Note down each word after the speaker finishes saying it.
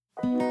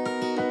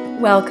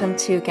Welcome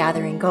to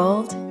Gathering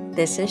Gold.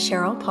 This is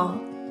Cheryl Paul.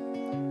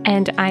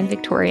 And I'm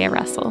Victoria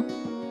Russell.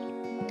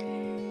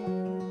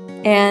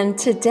 And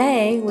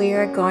today we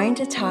are going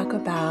to talk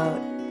about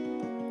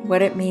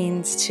what it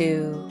means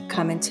to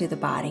come into the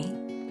body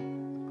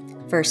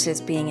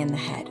versus being in the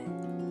head.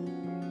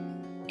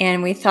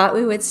 And we thought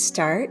we would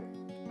start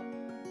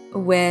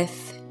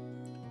with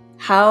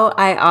how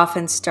I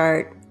often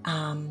start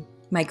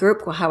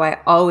how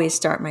I always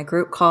start my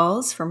group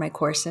calls for my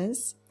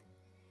courses,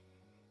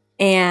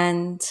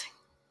 and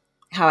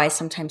how I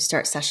sometimes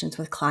start sessions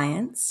with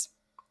clients.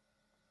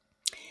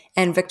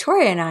 And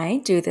Victoria and I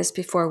do this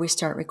before we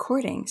start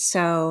recording.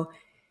 So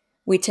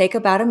we take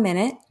about a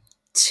minute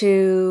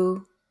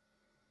to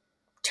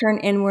turn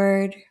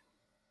inward,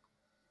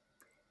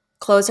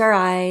 close our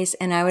eyes,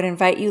 and I would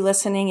invite you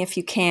listening, if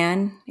you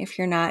can, if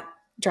you're not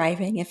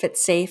driving, if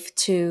it's safe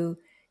to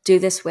do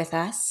this with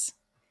us,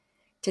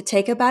 to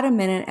take about a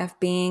minute of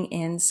being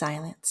in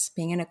silence,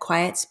 being in a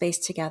quiet space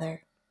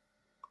together.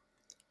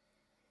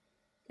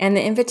 And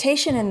the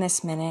invitation in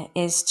this minute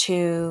is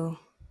to,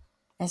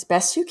 as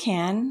best you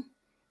can,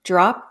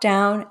 drop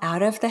down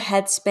out of the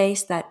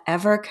headspace, that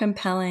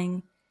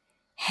ever-compelling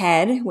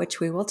head, which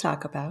we will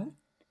talk about,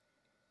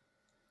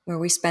 where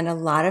we spend a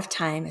lot of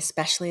time,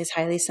 especially as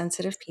highly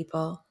sensitive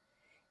people,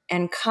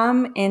 and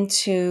come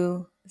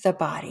into the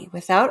body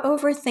without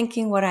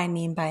overthinking what I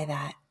mean by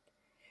that.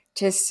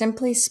 Just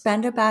simply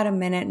spend about a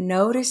minute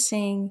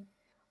noticing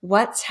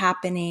what's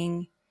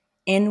happening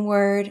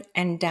inward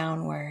and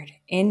downward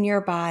in your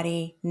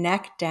body,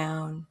 neck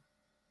down.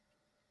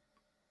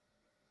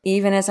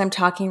 Even as I'm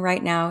talking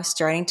right now,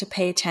 starting to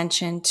pay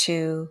attention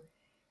to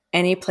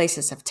any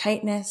places of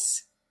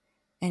tightness,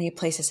 any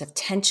places of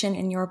tension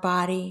in your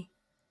body.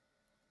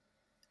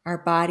 Our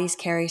bodies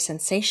carry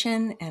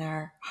sensation and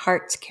our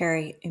hearts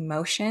carry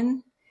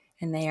emotion,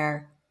 and they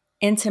are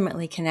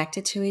intimately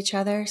connected to each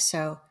other.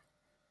 So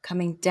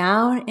coming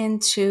down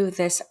into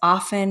this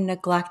often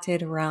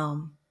neglected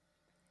realm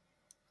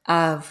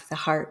of the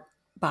heart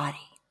body.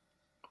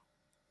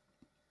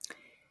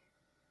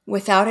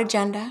 Without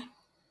agenda,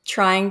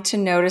 trying to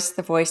notice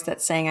the voice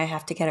that's saying, I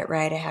have to get it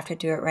right, I have to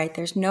do it right.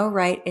 There's no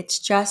right. It's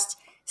just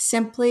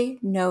simply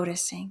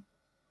noticing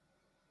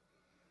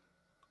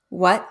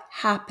what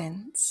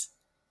happens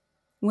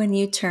when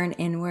you turn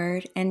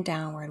inward and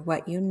downward,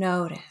 what you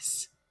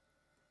notice.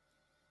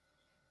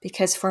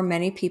 Because for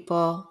many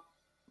people,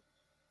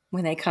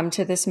 when they come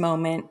to this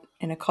moment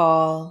in a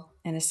call,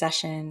 in a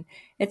session,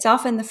 it's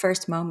often the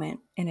first moment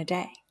in a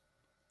day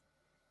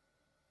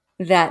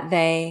that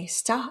they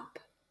stop,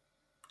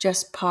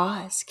 just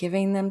pause,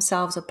 giving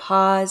themselves a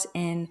pause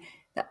in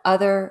the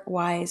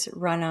otherwise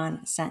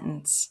run-on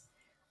sentence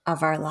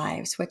of our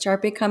lives, which are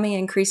becoming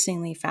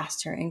increasingly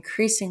faster,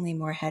 increasingly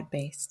more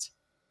head-based.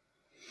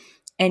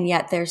 And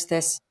yet there's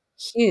this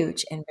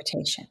huge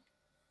invitation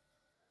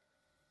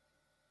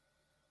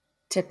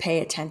to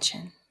pay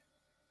attention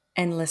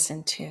and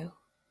listen to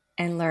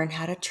and learn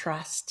how to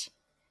trust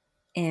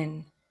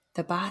in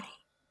the body.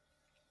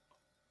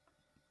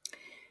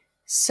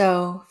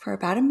 So for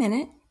about a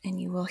minute,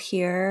 and you will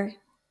hear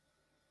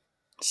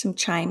some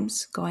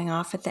chimes going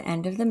off at the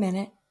end of the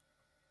minute,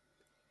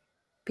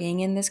 being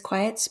in this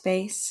quiet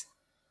space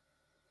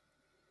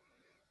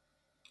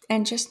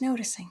and just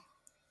noticing.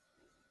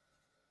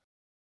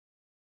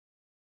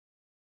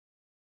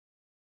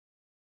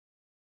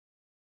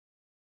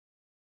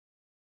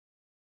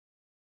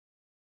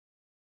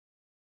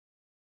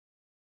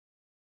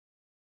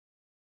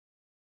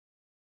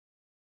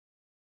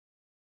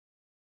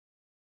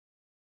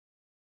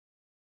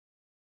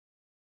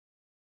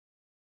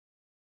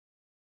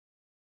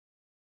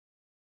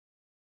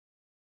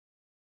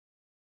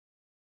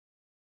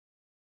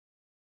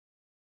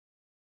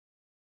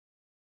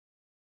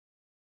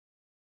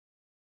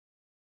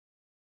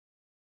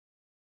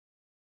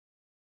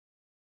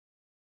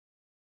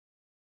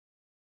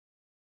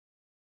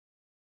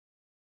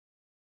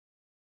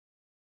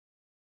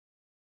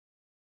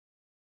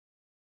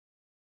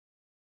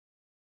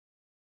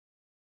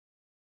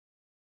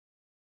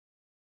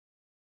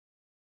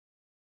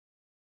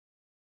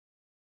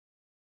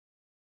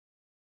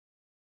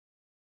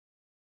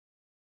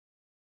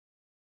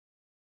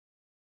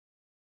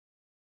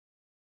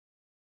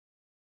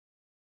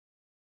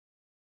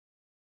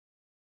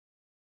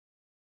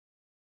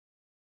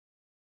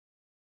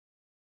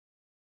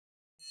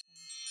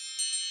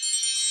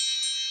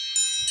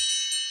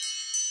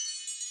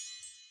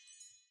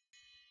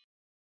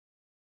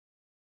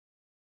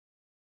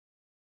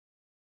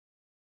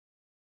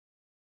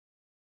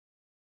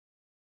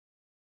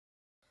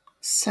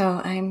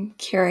 So I'm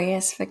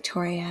curious,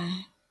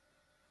 Victoria,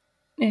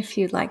 if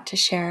you'd like to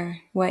share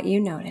what you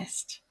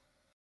noticed.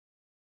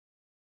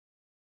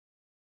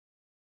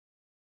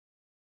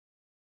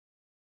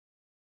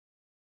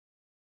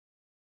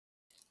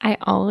 I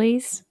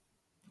always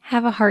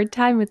have a hard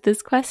time with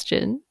this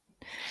question.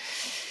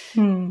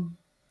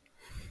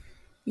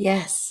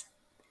 Yes.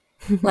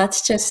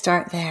 Let's just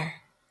start there.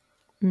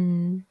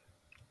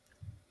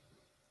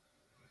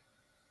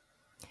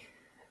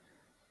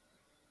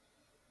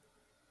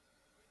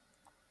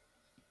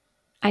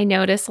 I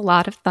notice a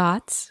lot of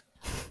thoughts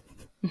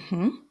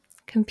Mm-hmm.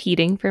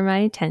 competing for my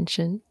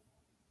attention.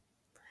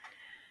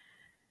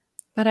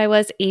 But I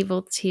was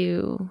able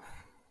to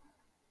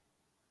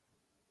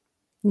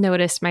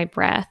notice my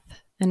breath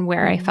and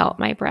where I felt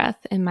my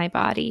breath in my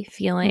body,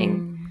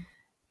 feeling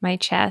my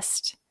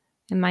chest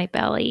and my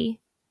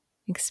belly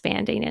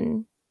expanding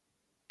and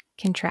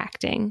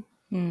contracting.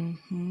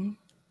 Mm-hmm.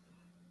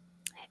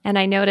 And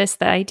I noticed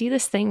that I do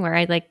this thing where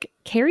I like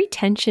carry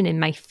tension in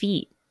my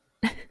feet.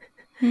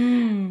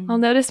 I'll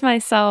notice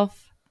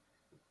myself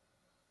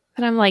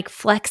that I'm like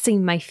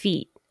flexing my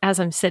feet as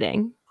I'm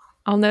sitting.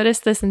 I'll notice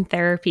this in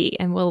therapy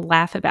and we'll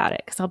laugh about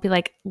it because I'll be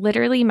like,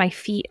 literally, my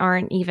feet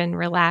aren't even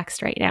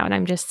relaxed right now. And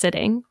I'm just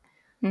sitting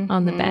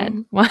on the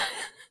bed.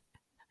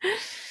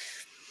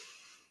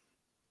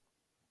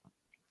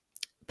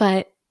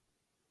 But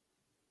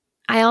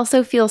I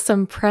also feel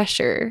some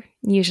pressure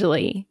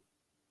usually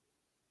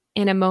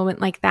in a moment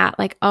like that.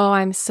 Like, oh,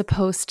 I'm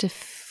supposed to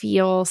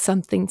feel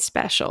something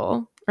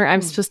special, or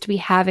I'm supposed to be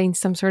having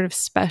some sort of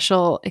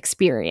special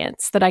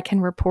experience that I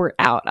can report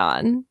out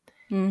on.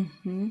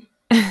 Mm-hmm.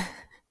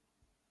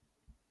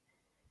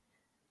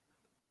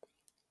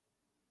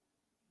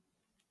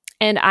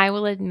 And I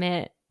will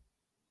admit,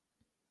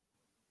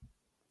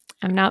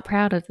 I'm not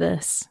proud of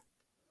this.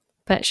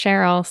 But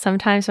Cheryl,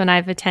 sometimes when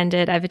I've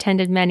attended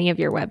many of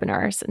your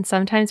webinars, and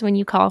sometimes when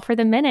you call for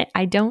the minute,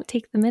 I don't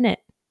take the minute.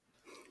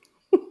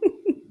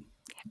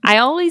 I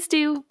always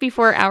do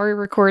before our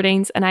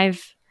recordings, and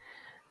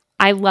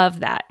I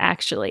love that,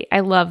 actually. I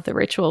love the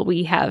ritual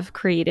we have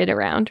created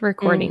around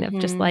recording of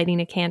just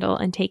lighting a candle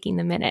and taking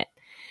the minute.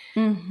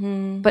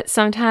 But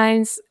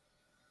sometimes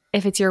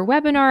if it's your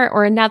webinar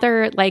or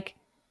another like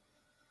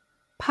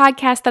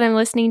podcast that I'm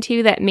listening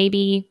to that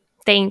maybe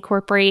they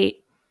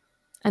incorporate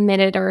a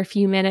minute or a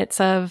few minutes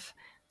of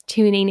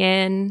tuning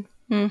in,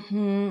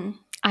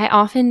 I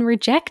often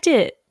reject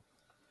it.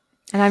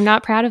 And I'm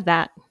not proud of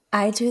that.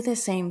 I do the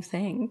same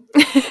thing.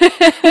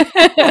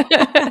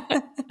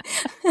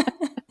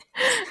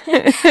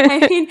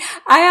 I mean,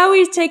 I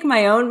always take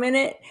my own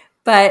minute,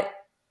 but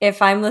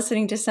if I'm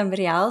listening to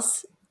somebody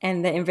else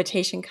and the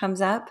invitation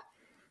comes up,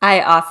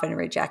 I often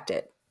reject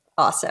it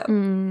also.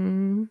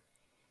 And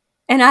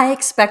I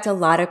expect a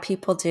lot of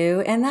people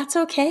do, and that's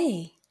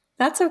okay.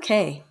 That's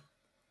okay.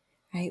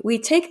 Right? We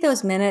take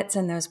those minutes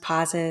and those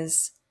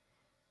pauses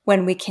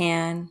when we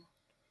can,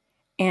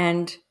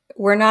 and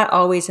we're not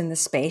always in the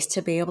space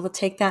to be able to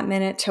take that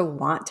minute, to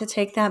want to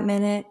take that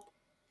minute.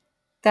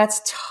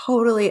 That's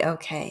totally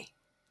okay.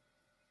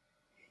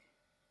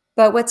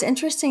 But what's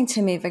interesting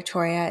to me,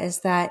 Victoria,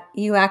 is that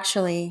you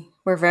actually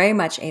were very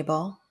much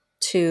able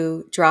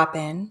to drop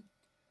in,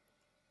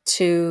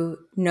 to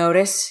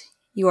notice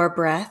your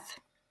breath,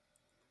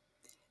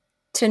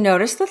 to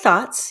notice the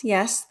thoughts.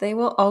 Yes, they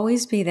will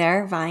always be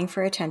there, vying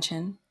for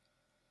attention.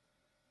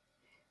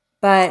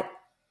 But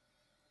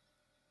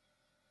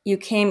you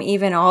came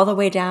even all the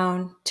way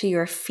down to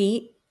your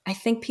feet. I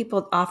think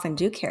people often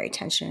do carry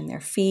tension in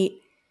their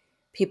feet.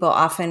 People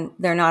often,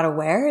 they're not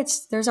aware.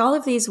 There's all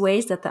of these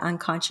ways that the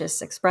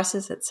unconscious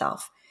expresses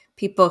itself.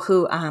 People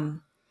who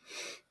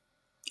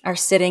are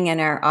sitting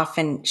and are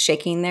often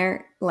shaking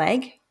their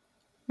leg,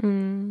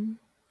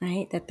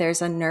 right? That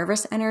there's a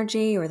nervous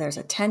energy or there's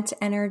a tense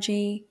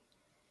energy.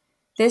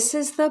 This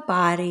is the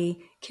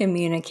body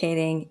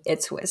communicating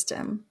its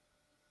wisdom.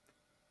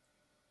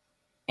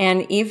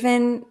 And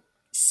even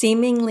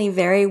seemingly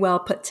very well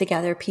put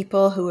together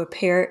people who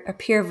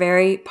appear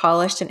very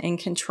polished and in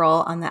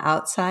control on the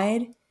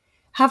outside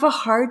have a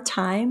hard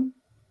time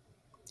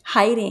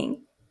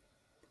hiding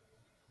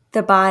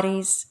the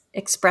body's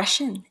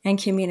expression and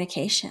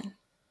communication.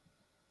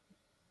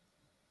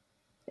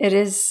 It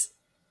is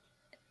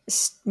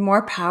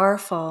more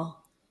powerful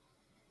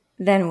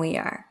than we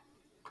are.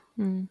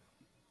 And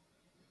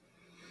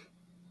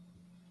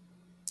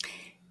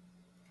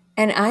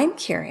I'm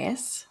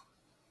curious,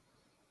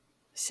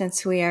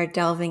 since we are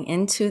delving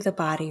into the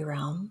body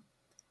realm,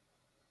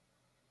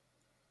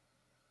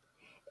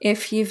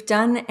 if you've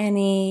done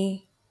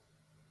any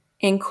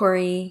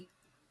inquiry,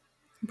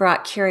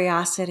 brought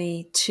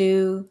curiosity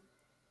to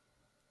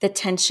the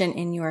tension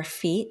in your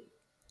feet,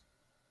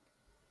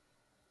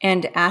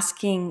 and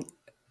asking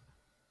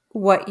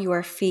what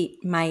your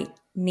feet might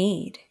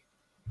need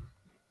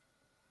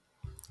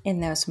in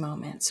those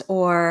moments,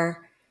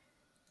 or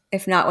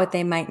if not what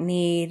they might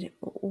need,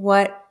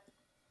 what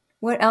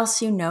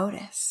else you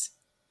notice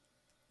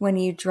when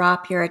you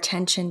drop your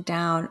attention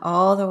down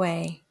all the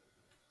way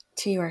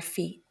to your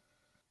feet.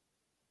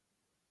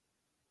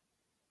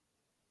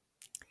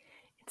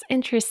 It's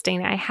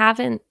interesting. I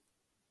haven't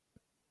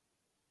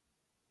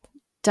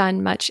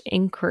done much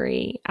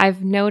inquiry.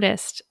 I've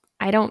noticed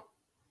I don't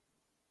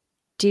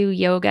do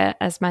yoga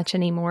as much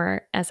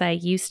anymore as I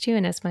used to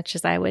and as much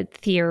as I would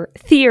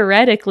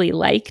theoretically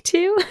like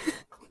to.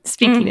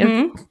 Speaking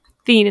of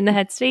being in the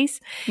headspace.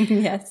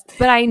 Yes.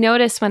 But I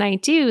notice when I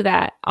do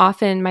that,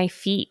 often my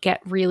feet get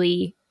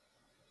really,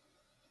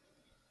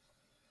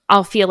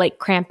 I'll feel like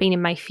cramping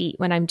in my feet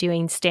when I'm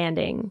doing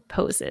standing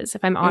poses,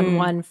 if I'm on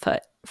one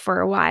foot for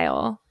a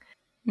while.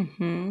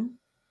 Mm-hmm.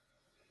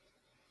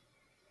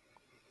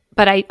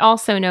 But I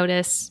also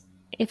notice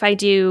if I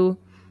do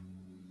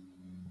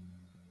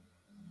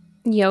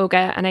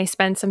yoga and I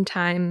spend some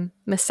time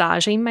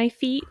massaging my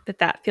feet,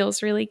 that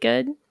feels really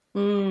good.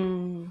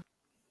 Mm.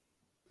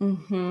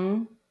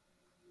 Mm-hmm.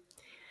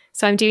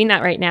 So I'm doing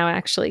that right now,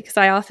 actually, because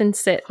I often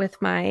sit with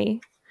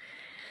my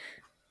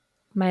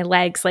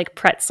legs like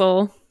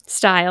pretzel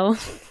style.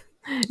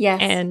 Yes.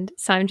 And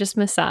so I'm just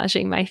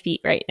massaging my feet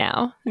right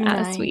now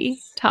as we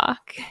Nice.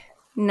 talk.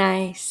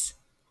 Nice.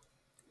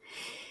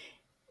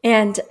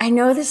 And I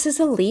know this is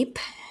a leap,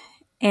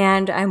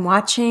 and I'm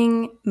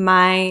watching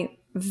my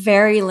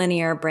very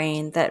linear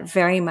brain that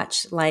very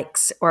much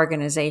likes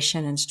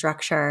organization and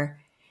structure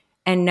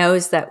and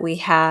knows that we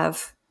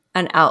have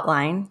an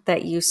outline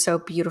that you so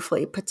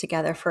beautifully put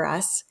together for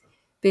us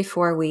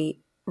before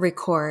we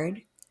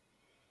record.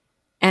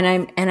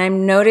 And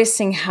I'm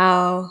noticing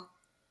how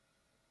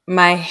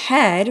my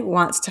head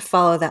wants to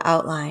follow the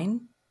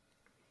outline,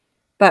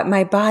 but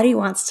my body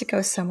wants to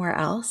go somewhere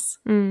else.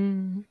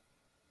 Mm.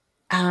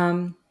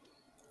 Um,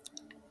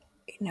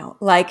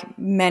 like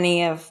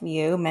many of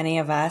you, many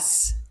of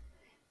us,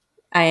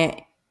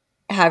 I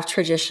have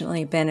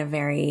traditionally been a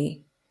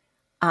very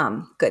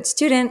good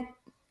student,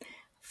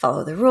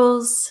 follow the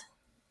rules.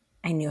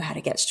 I knew how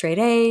to get straight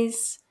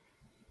A's.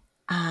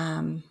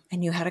 I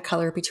knew how to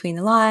color between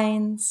the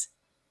lines.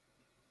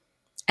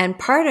 And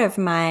part of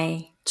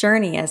my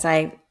journey, as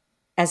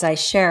I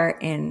share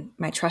in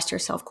my Trust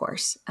Yourself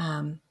course,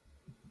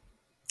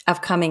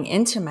 of coming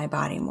into my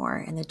body more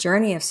and the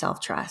journey of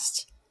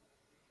self-trust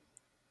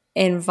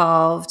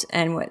involved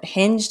and what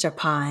hinged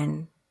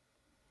upon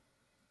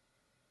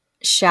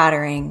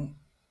shattering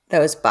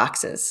those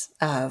boxes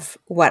of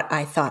what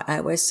I thought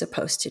I was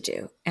supposed to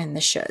do and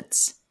the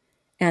shoulds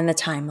and the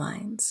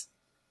timelines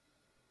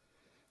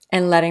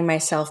and letting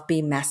myself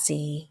be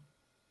messy,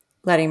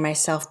 letting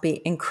myself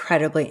be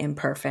incredibly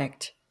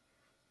imperfect,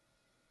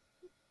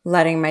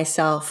 letting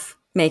myself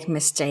make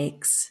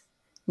mistakes,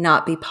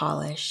 not be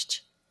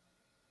polished.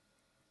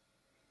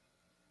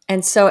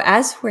 And so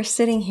as we're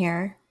sitting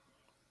here,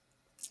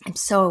 I'm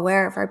so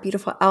aware of our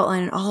beautiful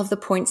outline and all of the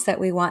points that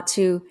we want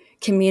to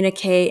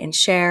communicate and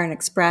share and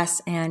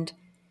express. And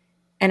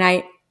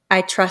I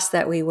trust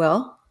that we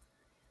will.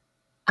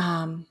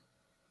 And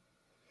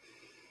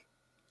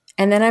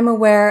then I'm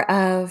aware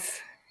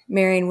of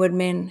Marion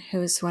Woodman,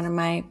 who's one of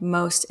my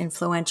most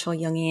influential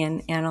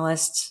Jungian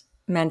analysts,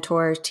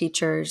 mentors,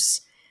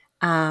 teachers,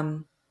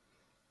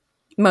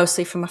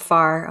 mostly from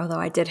afar, although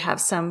I did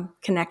have some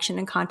connection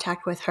and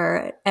contact with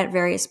her at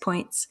various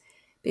points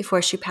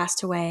before she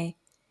passed away.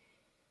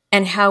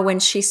 And how when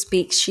she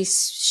speaks,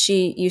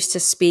 she used to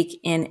speak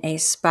in a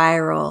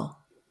spiral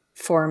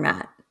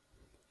format.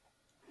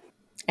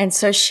 And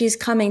so she's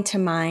coming to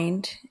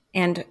mind,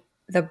 and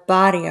the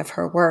body of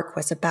her work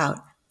was about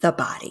the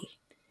body,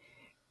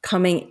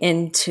 coming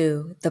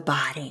into the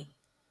body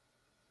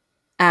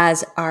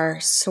as our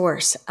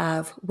source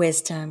of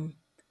wisdom,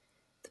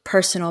 the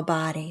personal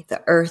body,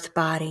 the earth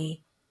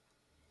body.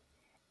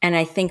 And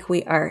I think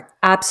we are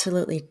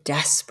absolutely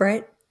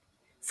desperate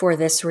for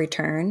this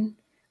return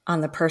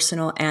on the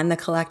personal and the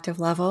collective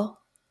level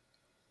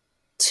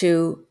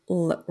to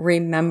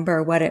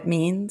remember what it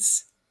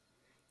means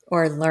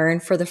or learn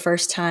for the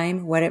first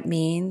time what it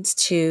means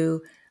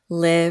to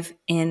live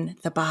in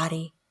the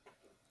body,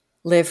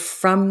 live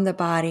from the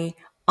body,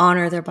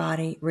 honor the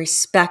body,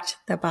 respect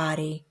the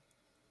body,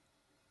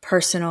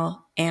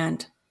 personal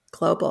and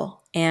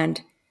global,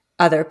 and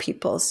other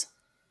people's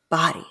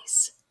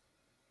bodies.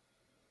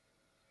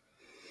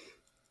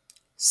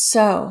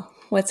 So,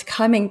 what's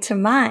coming to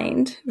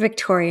mind,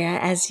 Victoria,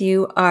 as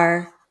you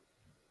are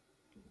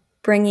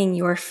bringing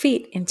your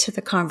feet into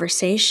the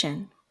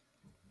conversation,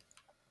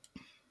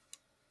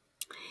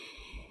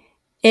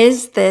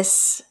 is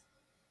this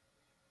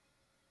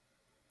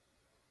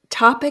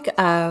topic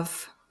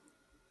of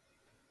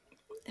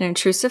an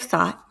intrusive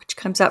thought, which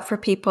comes up for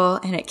people,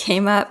 and it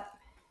came up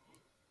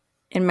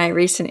in my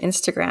recent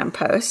Instagram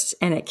post,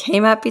 and it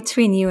came up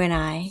between you and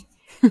I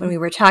when we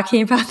were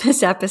talking about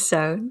this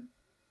episode.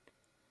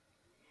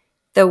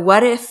 The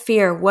what if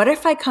fear. What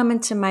if I come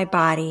into my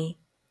body?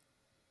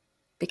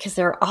 Because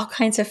there are all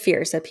kinds of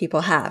fears that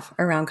people have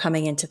around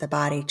coming into the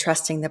body,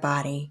 trusting the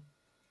body.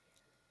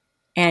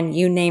 And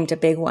you named a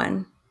big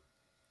one.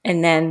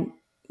 And then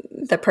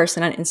the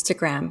person on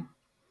Instagram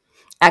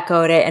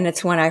echoed it. And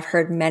it's one I've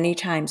heard many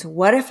times.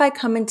 What if I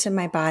come into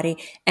my body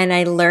and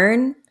I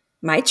learn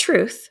my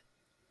truth?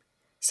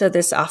 So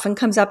this often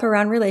comes up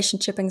around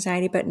relationship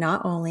anxiety, but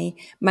not only.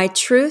 My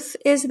truth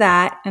is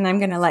that, and I'm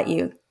going to let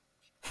you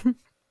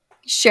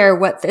share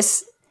what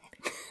this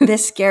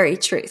scary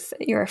truth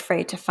that you're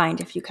afraid to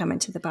find if you come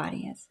into the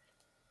body is.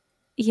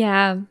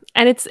 Yeah,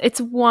 and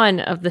it's one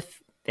of the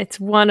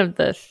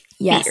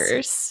Yes.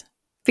 fears,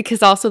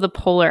 because also the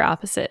polar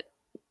opposite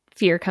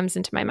fear comes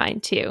into my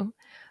mind too.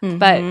 Mm-hmm.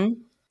 But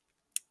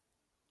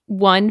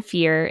one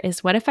fear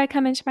is, what if I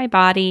come into my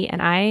body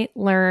and I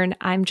learn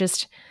I'm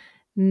just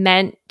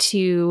meant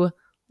to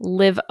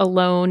live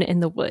alone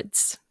in the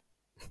woods?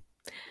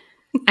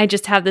 I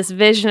just have this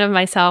vision of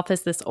myself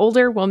as this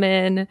older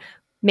woman,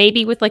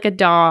 maybe with like a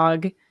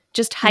dog,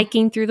 just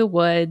hiking through the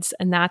woods,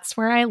 and that's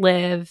where I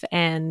live,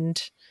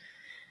 and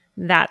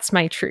that's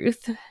my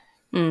truth.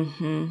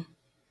 Mm-hmm.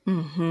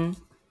 Mm-hmm.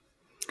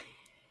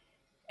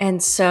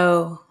 And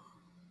so,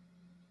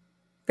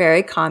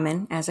 very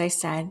common, as I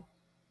said,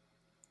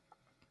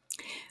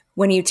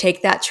 when you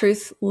take that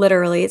truth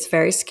literally, it's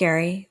very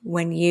scary.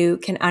 When you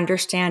can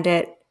understand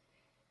it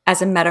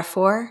as a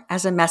metaphor,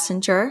 as a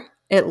messenger,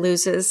 it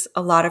loses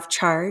a lot of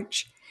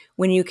charge.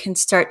 When you can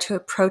start to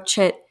approach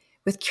it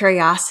with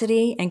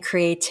curiosity and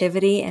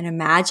creativity and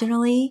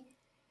imaginally,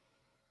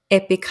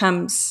 it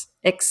becomes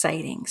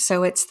exciting.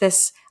 So it's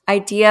this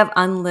idea of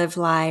unlived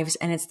lives,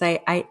 and it's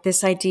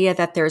this idea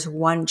that there's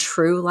one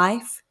true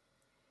life,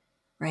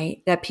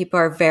 right? That people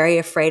are very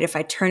afraid if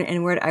I turn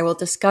inward, I will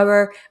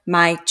discover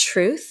my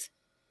truth.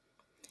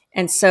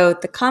 And so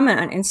the comment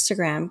on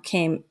Instagram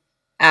came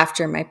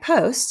after my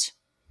post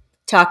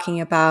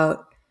talking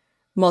about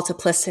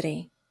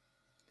multiplicity,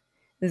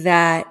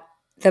 that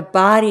the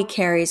body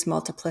carries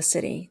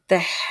multiplicity. The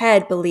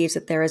head believes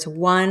that there is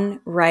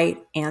one right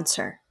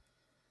answer,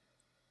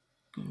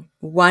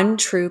 one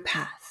true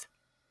path.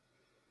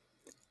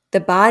 The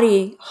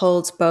body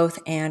holds both,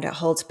 and it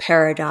holds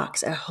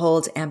paradox, it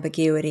holds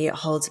ambiguity, it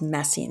holds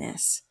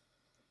messiness.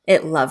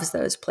 It loves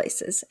those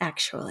places,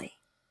 actually.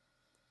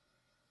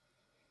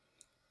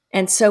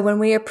 And so when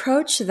we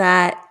approach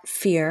that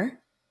fear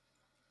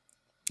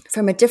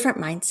from a different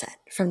mindset,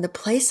 from the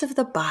place of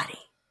the body,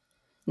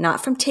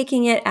 not from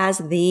taking it as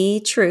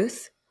the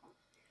truth,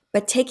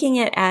 but taking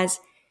it as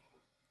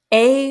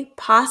a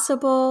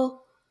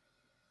possible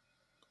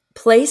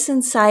place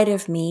inside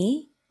of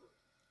me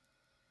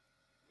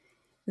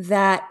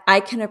that I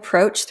can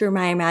approach through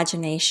my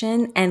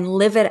imagination and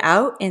live it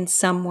out in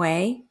some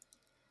way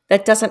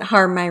that doesn't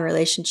harm my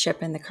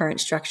relationship and the current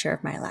structure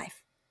of my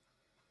life.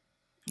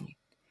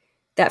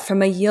 That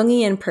from a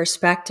Jungian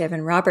perspective,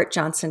 and Robert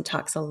Johnson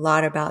talks a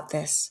lot about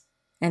this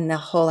and the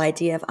whole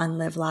idea of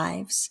unlived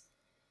lives.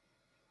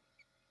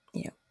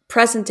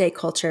 Present day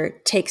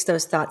culture takes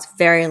those thoughts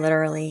very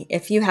literally.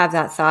 If you have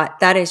that thought,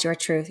 that is your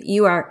truth.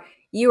 You are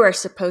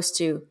supposed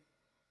to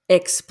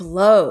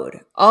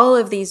explode all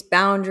of these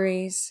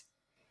boundaries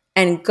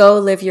and go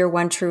live your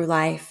one true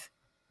life.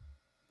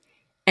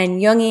 And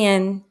the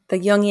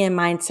Jungian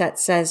mindset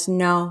says,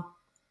 no,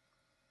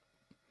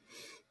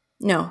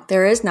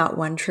 there is not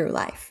one true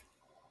life.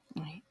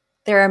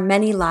 There are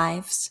many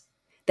lives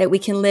that we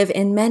can live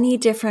in many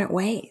different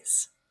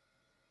ways.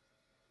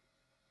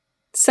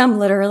 Some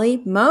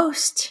literally,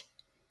 most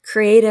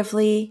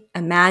creatively,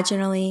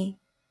 imaginally.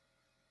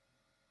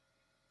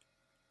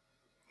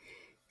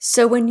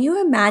 So when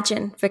you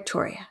imagine,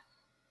 Victoria,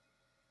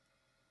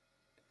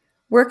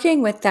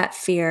 working with that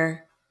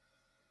fear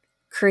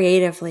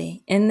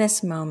creatively in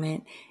this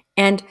moment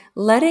and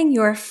letting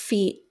your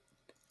feet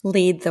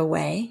lead the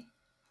way,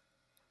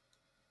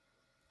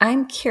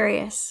 I'm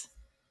curious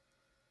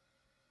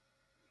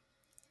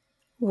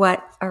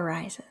what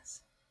arises.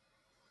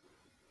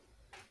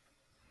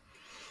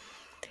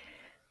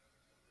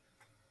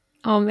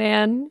 Oh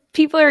man,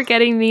 people are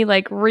getting me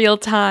like real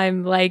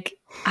time. Like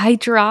I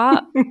draw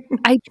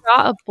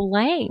a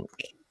blank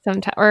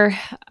sometimes, or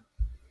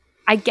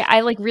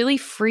I like really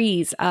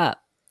freeze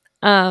up.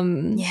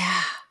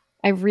 Yeah.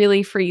 I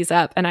really freeze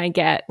up and I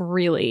get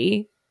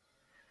really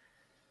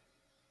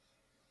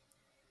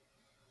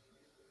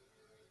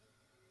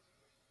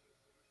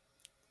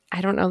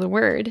I don't know the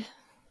word.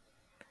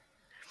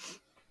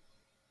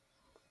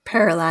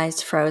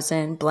 Paralyzed,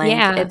 frozen, blank.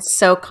 Yeah. It's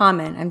so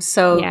common. I'm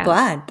so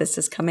glad this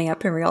is coming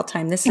up in real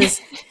time. This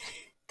is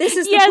yes,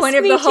 the point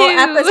of the whole too.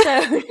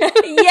 episode.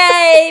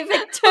 Yay,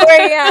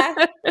 Victoria.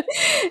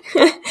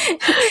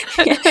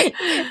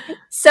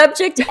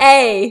 Subject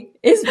A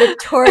is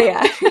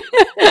Victoria.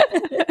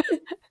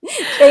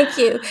 Thank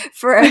you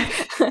for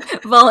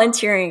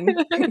volunteering,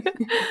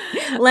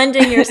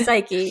 lending your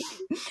psyche.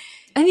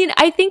 I mean,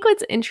 I think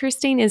what's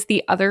interesting is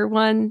the other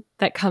one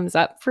that comes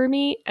up for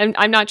me, and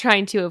I'm not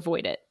trying to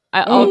avoid it.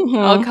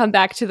 I'll come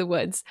back to the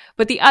woods.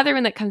 But the other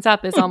one that comes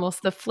up is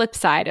almost the flip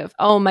side of,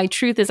 oh, my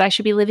truth is I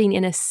should be living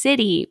in a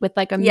city with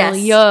like a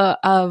milieu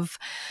of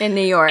in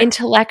New York,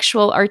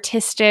 intellectual,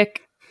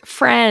 artistic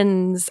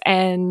friends.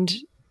 And,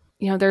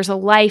 there's a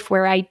life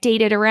where I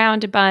dated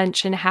around a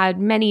bunch and had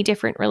many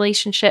different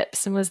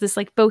relationships and was this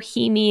like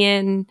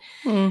bohemian,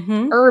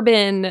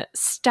 urban,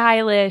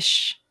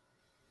 stylish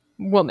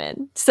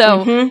woman.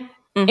 So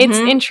it's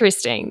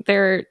interesting.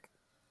 They're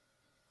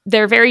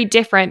very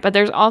different, but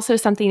there's also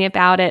something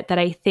about it that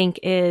I think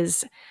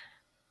is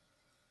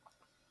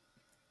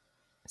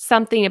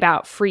something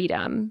about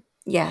freedom.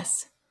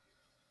 Yes.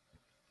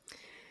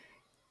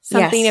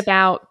 Something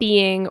about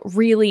being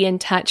really in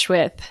touch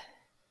with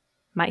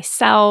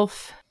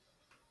myself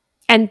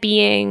and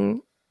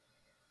being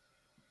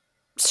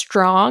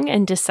strong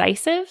and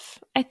decisive,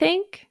 I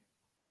think,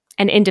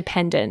 and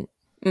independent.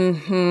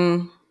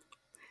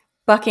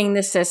 bucking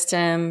the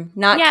system,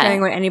 not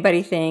caring what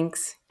anybody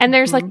thinks. And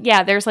there's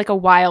there's like a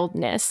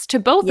wildness to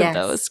both of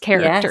those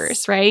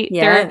characters, right?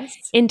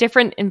 Yes. They're in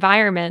different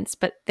environments,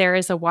 but there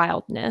is a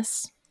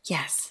wildness.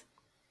 Yes.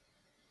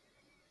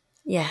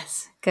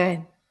 Yes.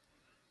 Good.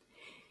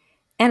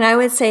 And I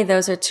would say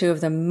those are two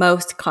of the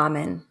most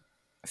common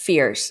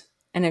fears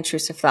and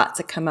intrusive thoughts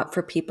that come up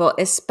for people,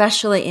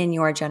 especially in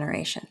your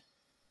generation.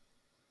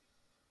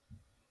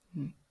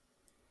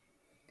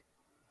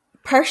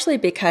 Partially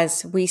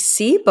because we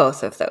see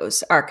both of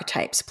those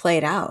archetypes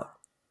played out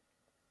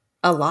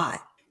a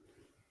lot,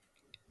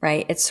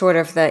 right? It's sort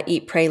of the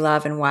eat, pray,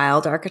 love, and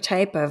wild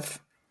archetype of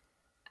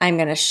I'm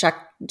going to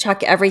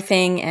chuck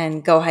everything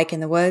and go hike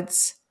in the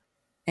woods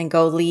and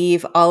go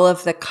leave all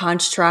of the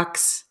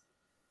constructs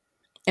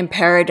and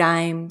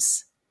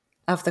paradigms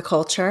of the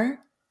culture,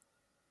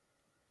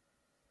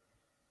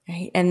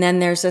 right? And then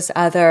there's this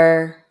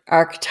other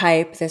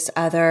archetype, this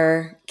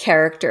other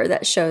character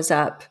that shows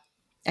up,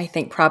 I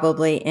think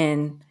probably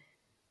in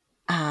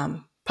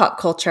pop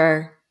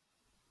culture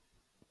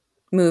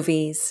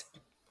movies,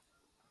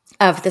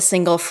 of the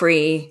single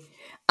free,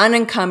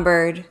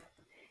 unencumbered,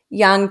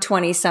 young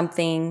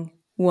 20-something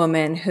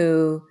woman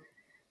who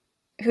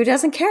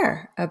doesn't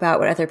care about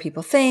what other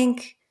people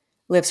think,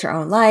 lives her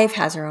own life,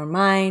 has her own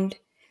mind.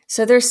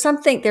 So there's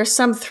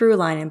some through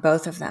line in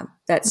both of them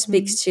that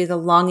speaks to the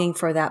longing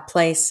for that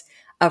place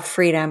of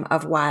freedom,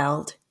 of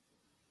wild.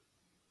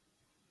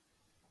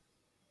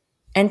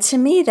 And to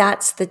me,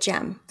 that's the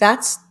gem.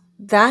 That's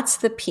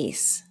the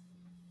piece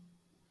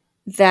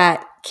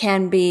that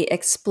can be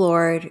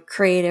explored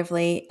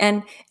creatively.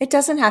 And it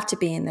doesn't have to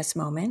be in this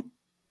moment.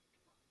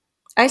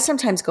 I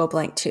sometimes go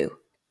blank too.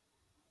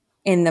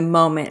 In the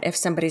moment, if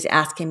somebody's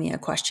asking me a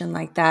question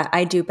like that,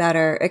 I do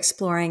better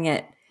exploring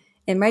it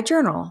in my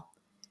journal,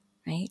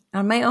 right?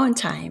 On my own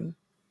time,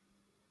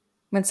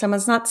 when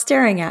someone's not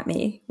staring at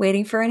me,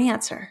 waiting for an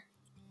answer.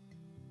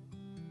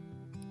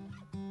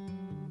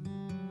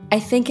 I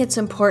think it's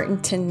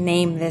important to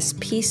name this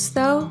piece,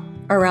 though,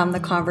 around the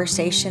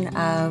conversation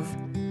of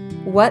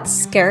what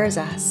scares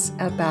us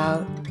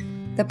about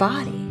the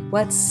body.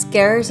 What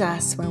scares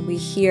us when we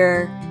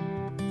hear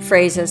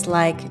phrases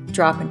like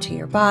drop into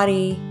your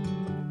body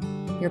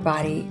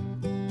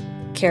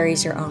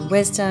carries your own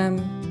wisdom,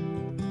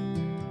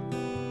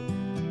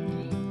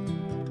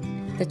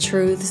 the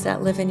truths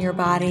that live in your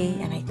body.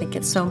 And I think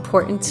it's so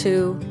important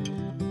to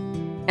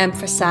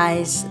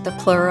emphasize the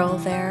plural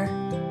there,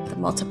 the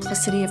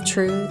multiplicity of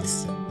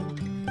truths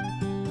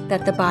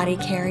that the body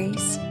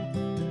carries.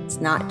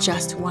 It's not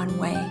just one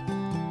way.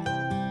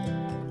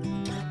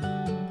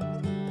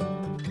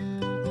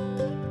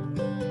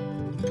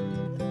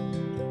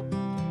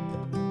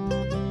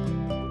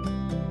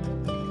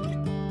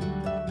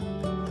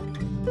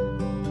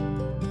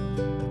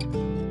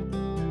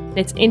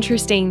 It's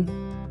interesting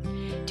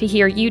to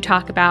hear you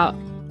talk about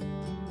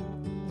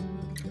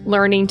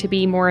learning to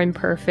be more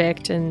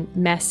imperfect and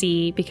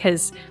messy,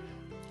 because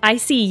I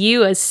see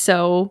you as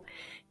so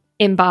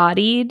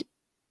embodied.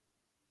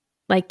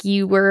 Like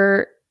you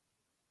were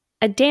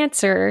a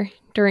dancer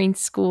during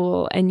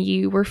school and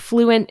you were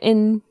fluent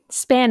in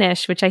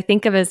Spanish, which I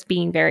think of as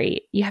being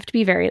you have to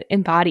be very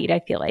embodied, I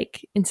feel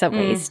like, in some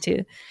ways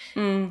to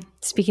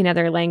speak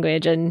another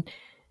language. And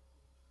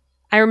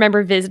I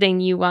remember visiting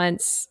you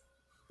once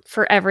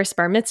for Everest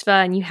Bar Mitzvah,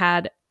 and you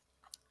had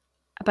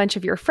a bunch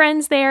of your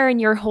friends there and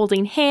you're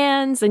holding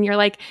hands and you're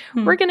like,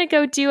 we're going to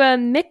go do a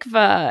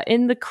mikvah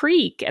in the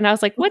creek. And I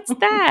was like, what's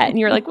that? And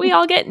you're like, we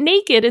all get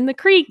naked in the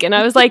creek. And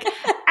I was like,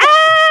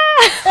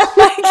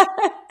 ah!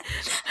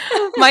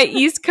 My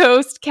East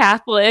Coast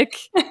Catholic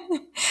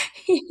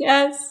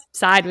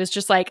side was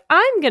just like,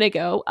 I'm going to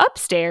go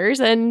upstairs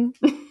and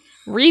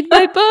read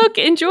my book,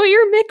 enjoy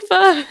your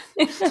mikvah.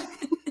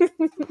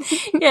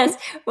 Yes.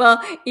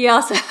 Well, you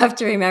also have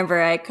to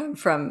remember I come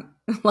from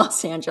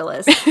Los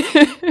Angeles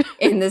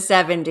in the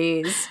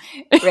 70s,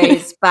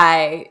 raised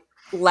by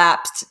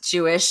lapsed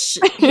Jewish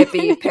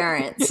hippie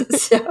parents.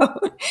 So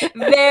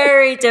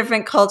very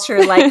different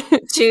culture, like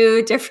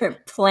two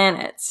different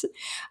planets,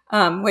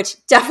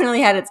 which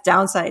definitely had its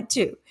downside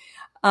too.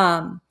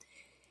 But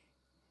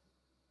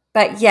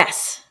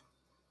yes,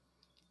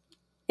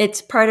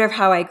 it's part of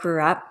how I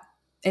grew up,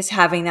 is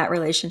having that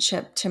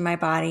relationship to my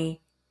body.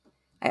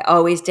 I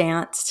always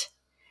danced.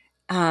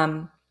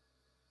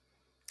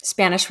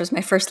 Spanish was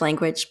my first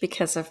language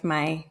because of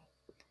my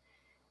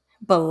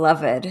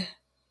beloved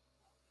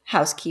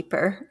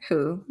housekeeper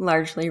who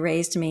largely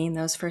raised me in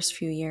those first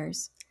few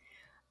years.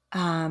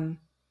 And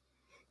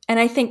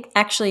I think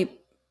actually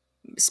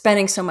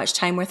spending so much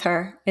time with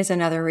her is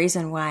another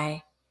reason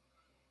why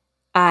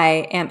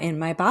I am in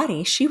my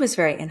body. She was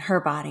very in her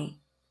body.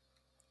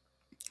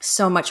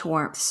 So much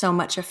warmth, so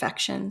much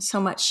affection, so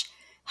much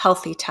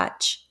healthy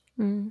touch.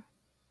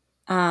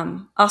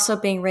 Also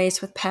being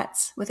raised with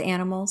pets, with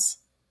animals.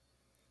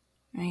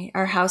 Right?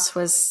 Our house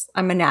was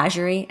a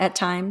menagerie at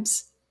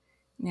times.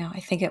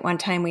 I think at one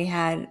time we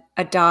had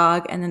a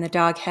dog, and then the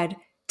dog had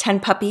 10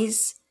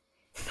 puppies.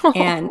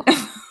 And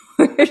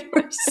we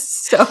were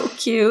so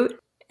cute.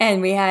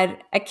 And we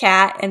had a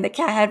cat, and the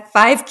cat had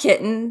 5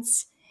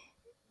 kittens,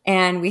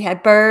 and we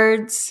had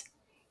birds,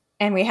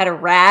 and we had a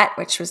rat,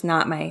 which was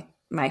not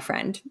my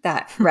friend.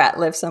 That rat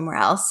lived somewhere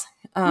else.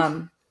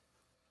 But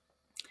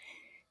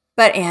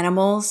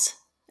animals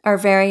are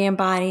very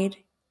embodied,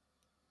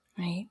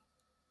 right?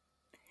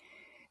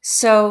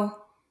 So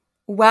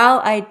while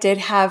I did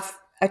have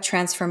a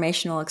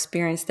transformational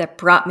experience that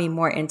brought me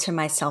more into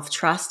my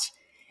self-trust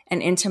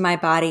and into my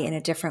body in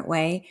a different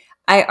way,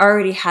 I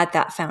already had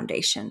that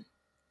foundation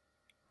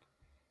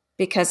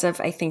because of,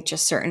 I think,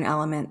 just certain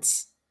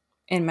elements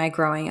in my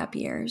growing up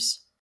years.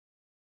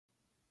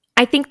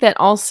 I think that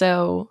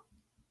also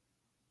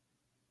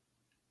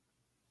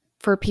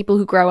for people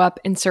who grow up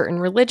in certain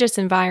religious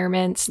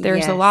environments,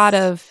 there's a lot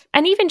of,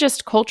 and even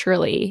just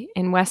culturally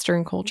in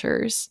Western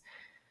cultures,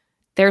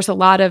 there's a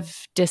lot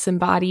of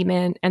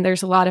disembodiment and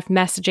there's a lot of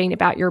messaging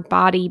about your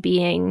body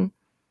being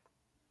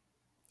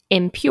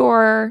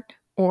impure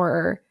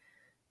or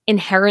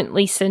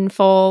inherently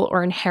sinful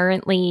or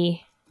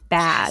inherently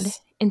bad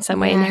in some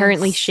way,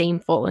 inherently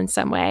shameful in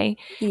some way.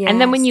 And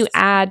then when you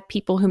add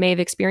people who may have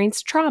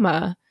experienced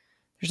trauma,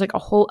 there's like a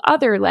whole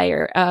other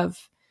layer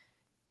of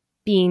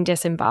being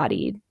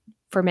disembodied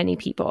for many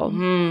people.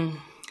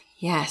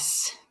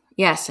 Yes,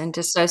 and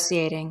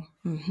dissociating.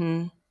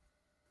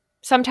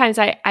 Sometimes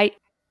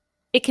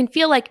it can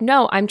feel like,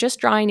 no, I'm just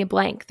drawing a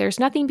blank.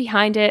 There's nothing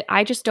behind it.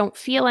 I just don't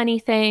feel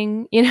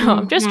anything.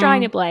 I'm just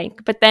drawing a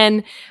blank. But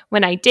then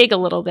when I dig a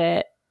little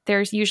bit,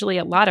 there's usually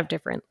a lot of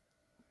different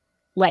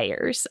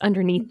layers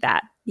underneath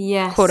that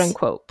quote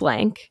unquote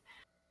blank.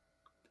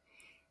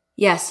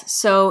 Yes,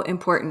 so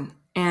important.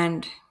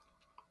 And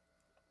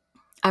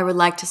I would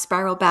like to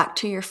spiral back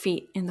to your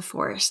feet in the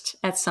forest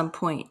at some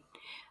point.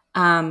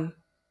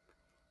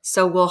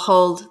 So we'll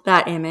hold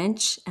that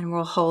image and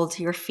we'll hold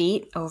your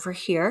feet over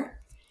here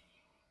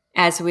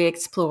as we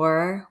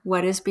explore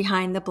what is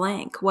behind the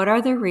blank. What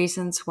are the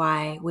reasons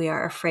why we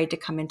are afraid to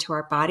come into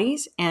our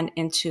bodies and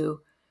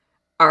into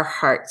our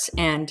hearts?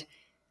 And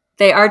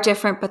they are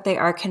different, but they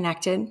are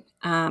connected.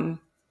 Body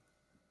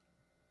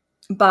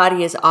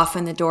is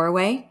often the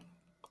doorway.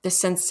 The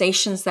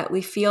sensations that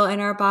we feel in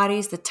our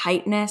bodies, the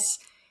tightness,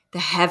 the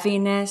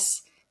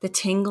heaviness, the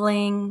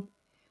tingling.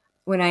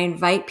 When I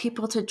invite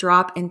people to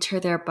drop into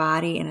their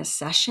body in a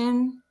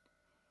session,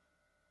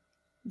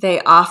 they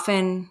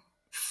often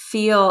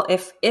feel,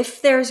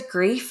 if there's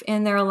grief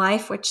in their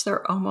life, which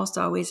there almost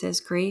always is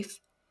grief,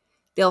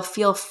 they'll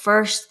feel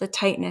first the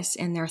tightness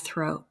in their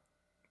throat,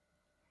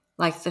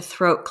 like the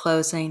throat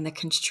closing, the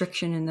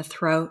constriction in the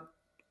throat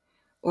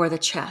or the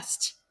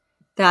chest.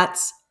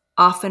 That's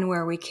often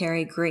where we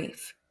carry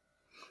grief.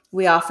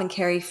 We often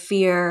carry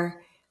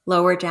fear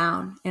lower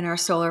down in our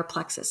solar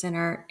plexus, in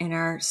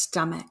our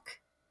stomach.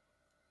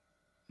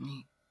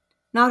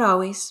 Not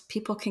always.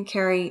 People can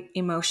carry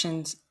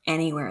emotions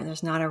anywhere.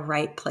 There's not a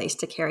right place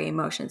to carry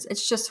emotions.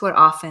 It's just what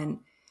often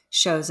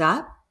shows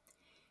up.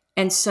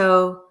 And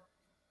so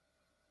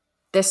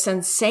the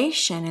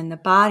sensation in the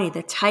body,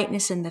 the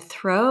tightness in the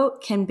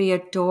throat can be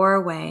a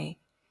doorway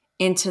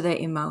into the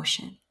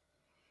emotion.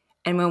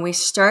 And when we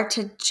start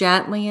to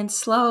gently and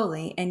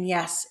slowly, and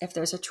yes, if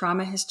there's a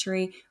trauma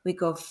history, we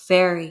go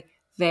very,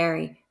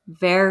 very,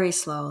 very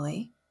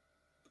slowly.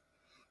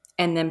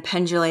 And then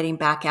pendulating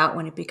back out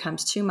when it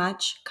becomes too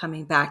much,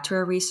 coming back to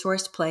a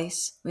resourced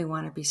place. We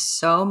want to be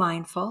so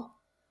mindful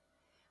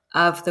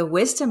of the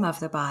wisdom of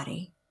the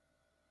body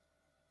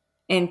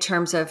in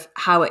terms of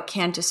how it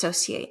can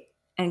dissociate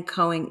and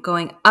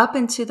going up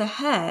into the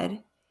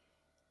head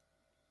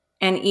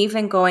and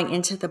even going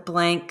into the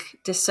blank,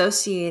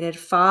 dissociated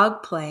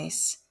fog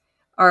place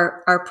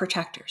are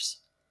protectors.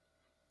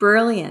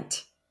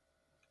 Brilliant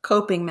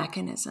coping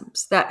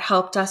mechanisms that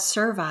helped us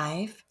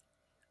survive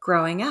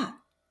growing up.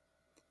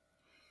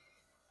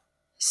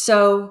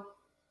 So,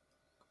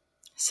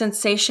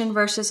 sensation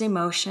versus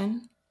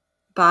emotion,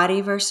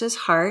 body versus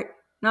heart,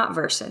 not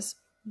versus.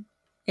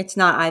 It's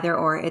not either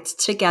or, it's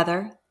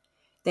together.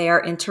 They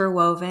are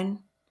interwoven.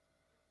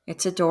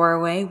 It's a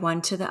doorway,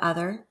 one to the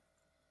other.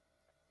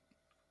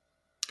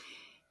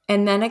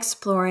 And then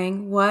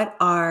exploring what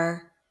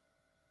are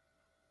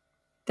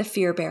the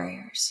fear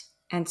barriers.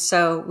 And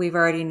so we've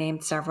already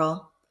named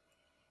several.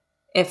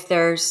 If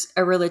there's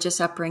a religious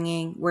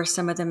upbringing where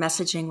some of the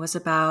messaging was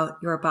about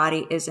your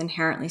body is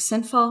inherently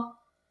sinful,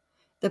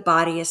 the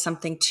body is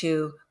something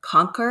to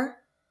conquer.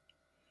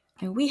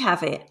 And we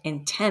have an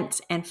intense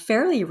and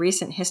fairly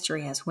recent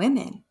history as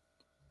women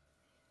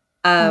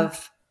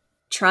of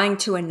trying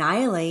to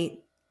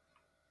annihilate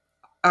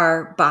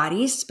our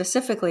bodies,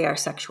 specifically our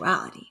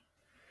sexuality.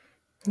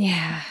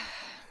 Yeah.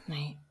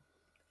 Right.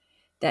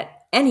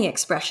 That any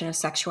expression of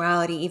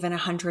sexuality, even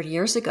 100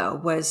 years ago,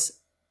 was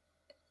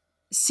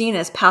seen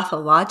as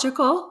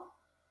pathological.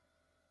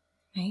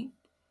 Right.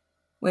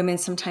 Women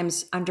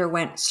sometimes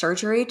underwent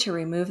surgery to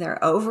remove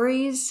their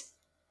ovaries,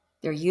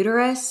 their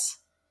uterus.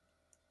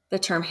 The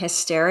term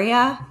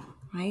hysteria,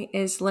 right,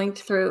 is linked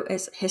through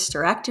is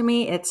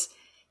hysterectomy. It's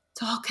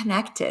all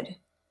connected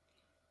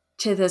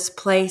to this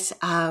place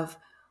of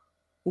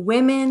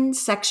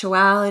Women's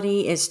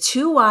sexuality is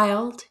too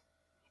wild.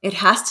 It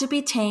has to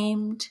be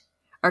tamed.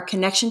 Our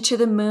connection to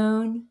the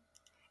moon,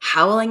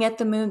 howling at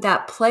the moon,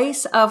 that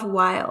place of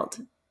wild.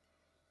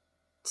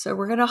 So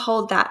we're going to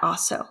hold that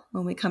also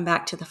when we come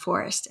back to the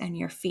forest and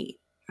your feet,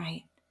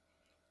 right?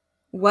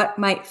 What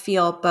might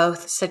feel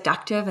both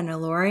seductive and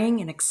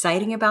alluring and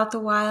exciting about the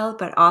wild,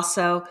 but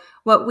also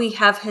what we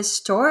have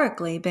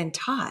historically been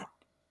taught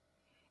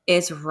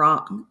is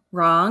wrong.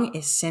 Wrong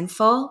is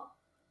sinful,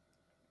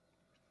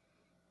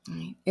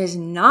 right? Is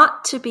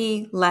not to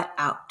be let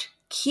out.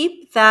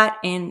 Keep that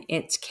in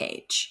its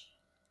cage.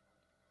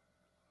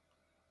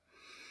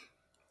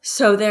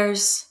 So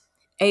there's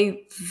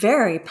a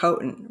very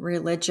potent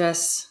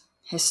religious,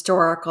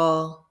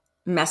 historical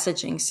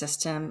messaging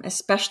system,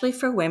 especially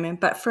for women,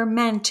 but for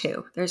men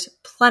too. There's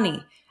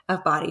plenty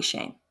of body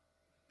shame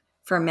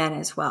for men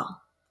as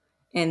well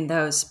in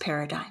those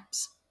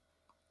paradigms.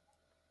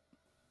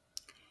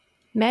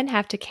 Men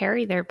have to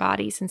carry their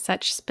bodies in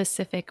such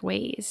specific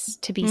ways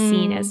to be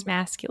seen as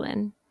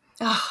masculine.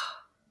 Oh,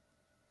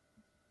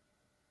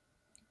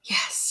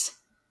 yes.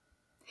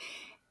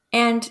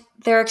 And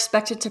they're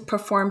expected to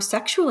perform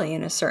sexually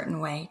in a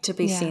certain way to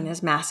be seen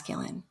as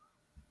masculine.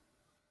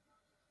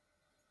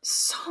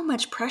 So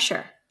much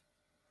pressure.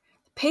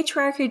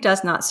 Patriarchy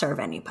does not serve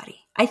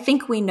anybody. I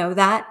think we know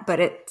that, but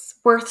it's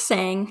worth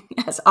saying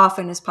as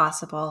often as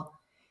possible.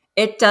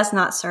 It does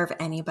not serve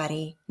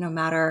anybody, no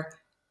matter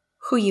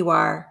who you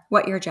are,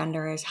 what your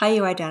gender is, how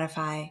you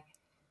identify.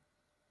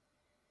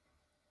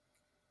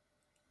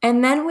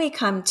 And then we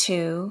come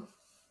to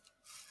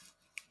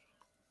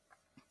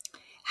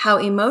how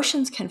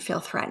emotions can feel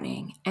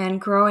threatening, and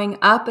growing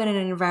up in an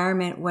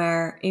environment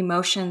where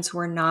emotions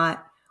were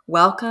not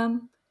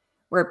welcome,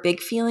 where big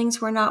feelings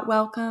were not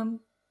welcome,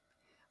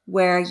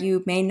 where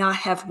you may not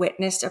have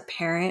witnessed a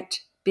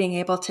parent being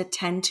able to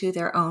tend to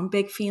their own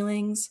big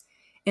feelings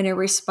in a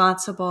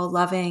responsible,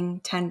 loving,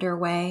 tender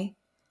way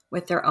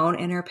with their own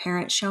inner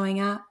parent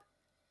showing up.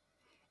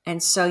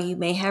 And so you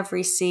may have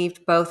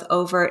received both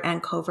overt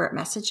and covert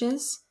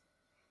messages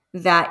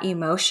that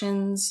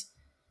emotions,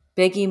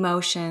 big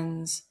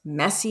emotions,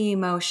 messy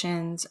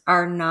emotions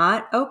are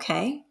not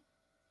okay.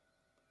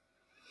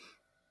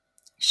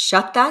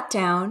 Shut that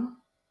down.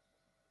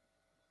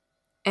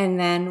 And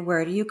then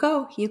where do you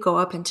go? You go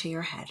up into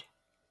your head.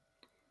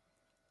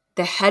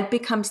 The head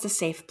becomes the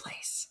safe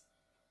place.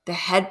 The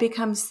head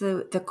becomes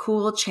the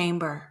cool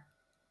chamber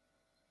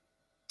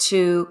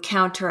to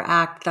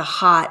counteract the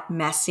hot,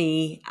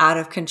 messy, out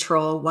of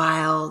control,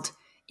 wild,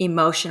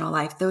 emotional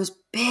life. Those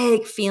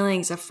big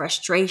feelings of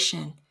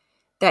frustration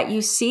that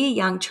you see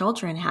young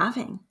children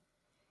having,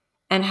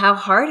 and how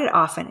hard it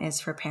often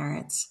is for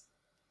parents.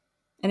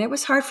 And it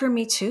was hard for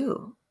me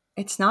too.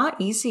 It's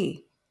not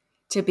easy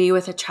to be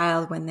with a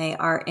child when they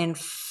are in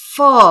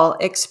full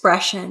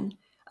expression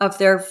of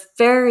their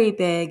very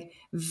big,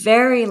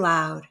 very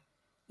loud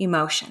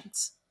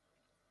emotions.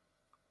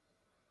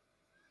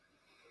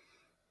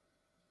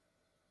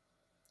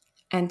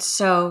 And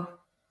so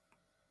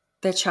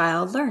the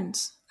child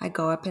learns. I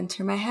go up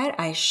into my head,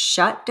 I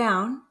shut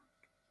down,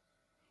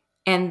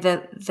 and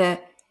the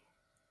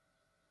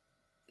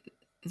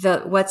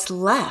what's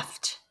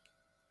left,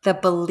 the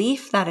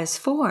belief that is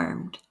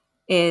formed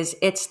is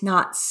it's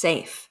not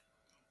safe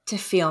to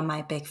feel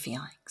my big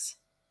feelings.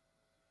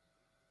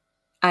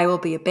 I will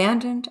be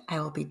abandoned, I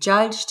will be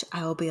judged,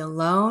 I will be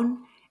alone.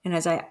 And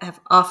as I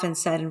have often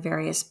said in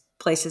various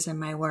places in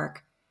my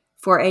work,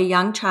 for a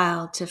young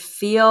child to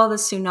feel the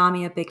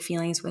tsunami of big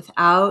feelings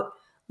without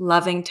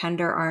loving,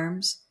 tender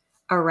arms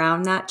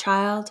around that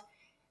child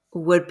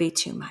would be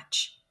too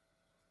much.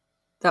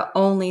 The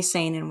only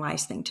sane and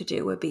wise thing to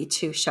do would be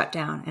to shut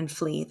down and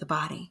flee the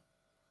body.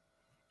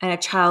 And a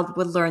child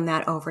would learn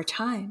that over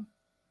time.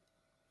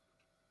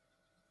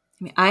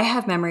 I mean, I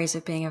have memories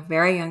of being a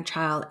very young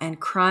child and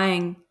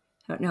crying.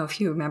 I don't know if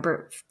you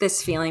remember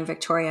this feeling,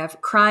 Victoria,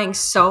 of crying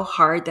so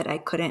hard that I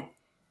couldn't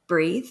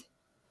breathe.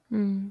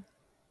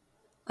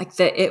 Like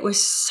it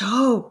was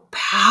so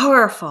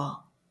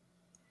powerful.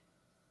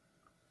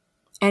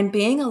 And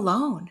being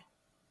alone,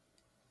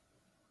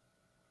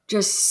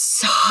 just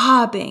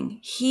sobbing,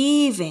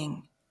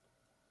 heaving.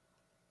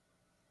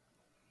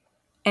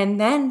 And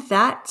then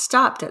that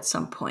stopped at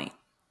some point.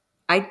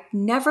 I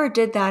never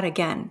did that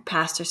again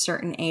past a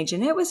certain age,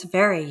 and it was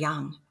very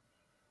young,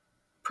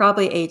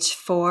 probably age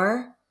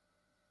 4,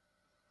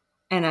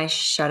 and I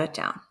shut it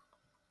down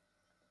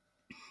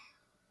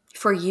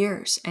for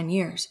years and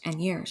years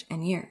and years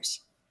and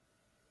years.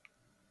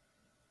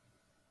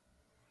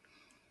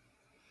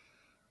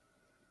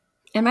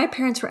 And my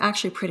parents were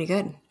actually pretty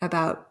good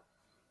about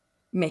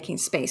making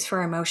space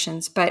for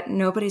emotions, but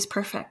nobody's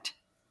perfect.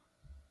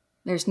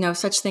 There's no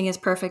such thing as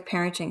perfect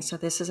parenting, so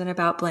this isn't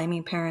about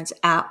blaming parents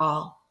at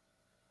all.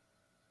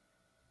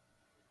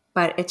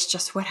 But it's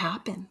just what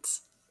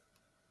happens.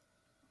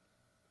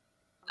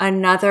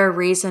 Another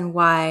reason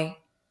why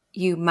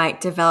you might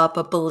develop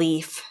a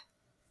belief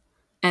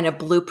and a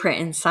blueprint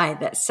inside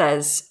that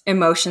says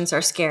emotions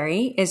are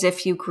scary is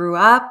if you grew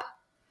up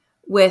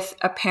with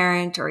a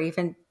parent or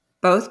even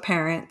both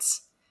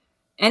parents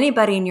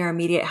anybody in your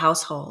immediate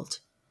household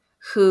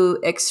who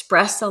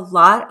expressed a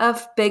lot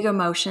of big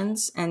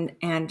emotions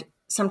and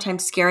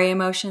sometimes scary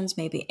emotions,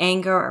 maybe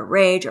anger or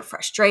rage or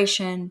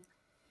frustration,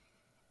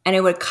 and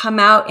it would come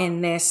out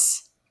in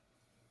this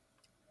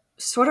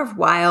sort of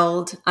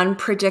wild,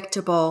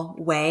 unpredictable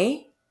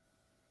way,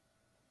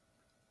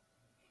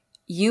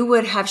 you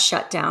would have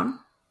shut down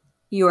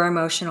your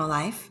emotional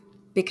life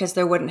because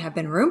there wouldn't have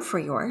been room for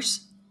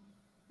yours,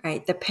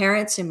 right? The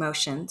parents'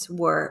 emotions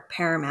were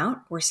paramount,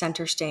 were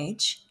center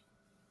stage.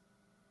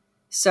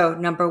 So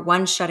number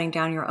one, shutting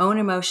down your own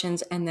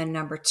emotions. And then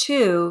number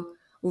two,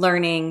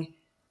 learning,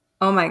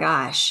 oh my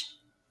gosh,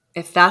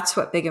 if that's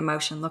what big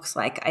emotion looks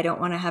like, I don't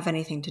want to have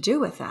anything to do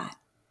with that.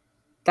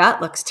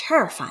 That looks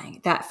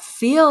terrifying. That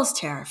feels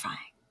terrifying.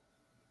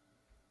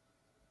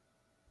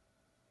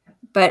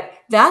 But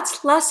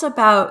that's less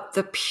about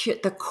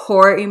the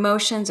core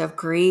emotions of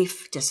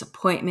grief,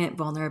 disappointment,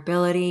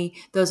 vulnerability,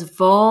 those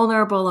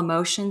vulnerable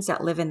emotions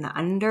that live in the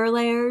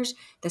underlayers,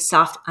 the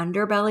soft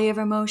underbelly of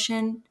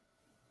emotion.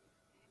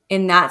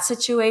 In that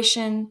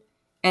situation,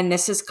 and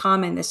this is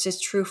common, this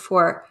is true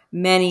for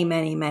many,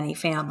 many, many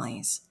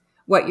families,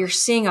 what you're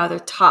seeing are the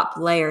top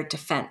layer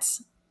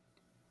defensive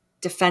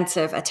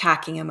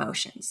attacking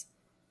emotions,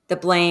 the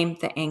blame,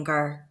 the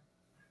anger,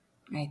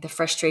 right? The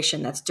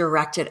frustration that's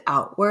directed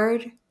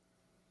outward,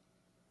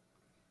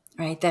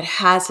 right? That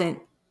hasn't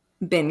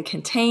been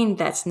contained,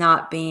 that's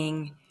not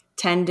being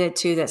tended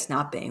to, that's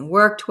not being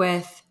worked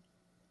with.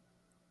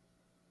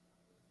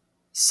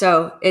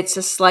 So it's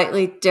a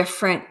slightly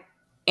different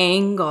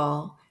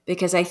angle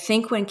because I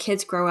think when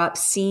kids grow up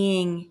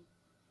seeing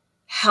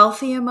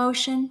healthy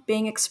emotion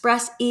being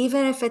expressed,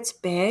 even if it's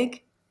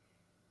big,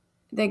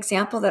 the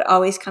example that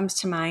always comes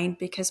to mind,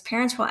 because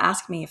parents will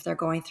ask me if they're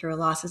going through a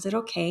loss, is it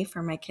okay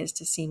for my kids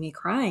to see me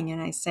crying?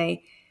 And I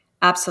say,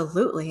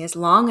 absolutely, as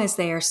long as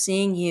they are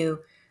seeing you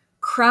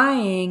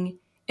crying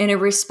in a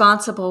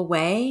responsible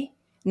way,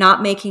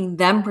 not making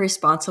them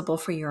responsible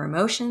for your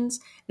emotions,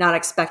 not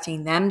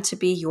expecting them to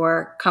be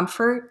your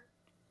comfort.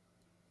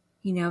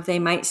 You know, they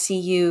might see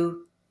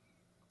you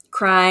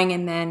crying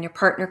and then your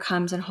partner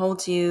comes and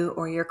holds you,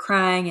 or you're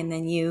crying and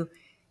then you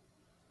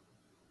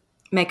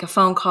make a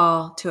phone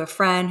call to a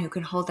friend who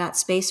can hold that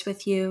space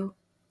with you.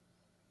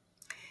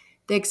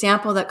 The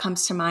example that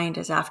comes to mind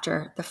is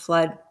after the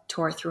flood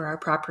tore through our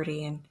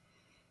property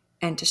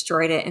and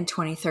destroyed it in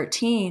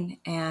 2013.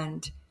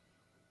 And it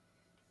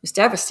was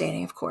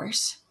devastating, of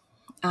course.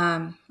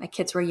 My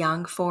kids were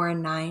young, 4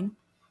 and 9.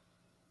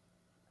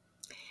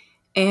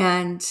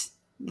 And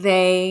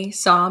they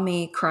saw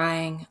me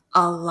crying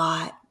a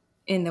lot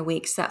in the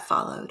weeks that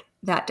followed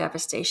that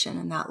devastation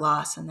and that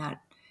loss and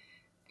that,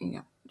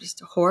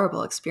 just a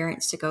horrible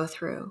experience to go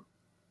through.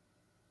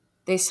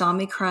 They saw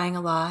me crying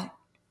a lot.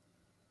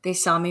 They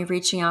saw me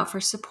reaching out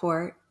for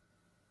support.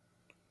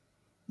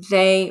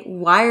 They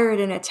wired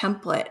in a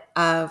template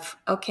of,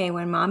 okay,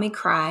 when mommy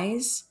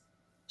cries,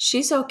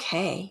 she's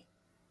okay.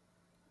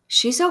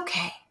 She's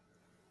okay.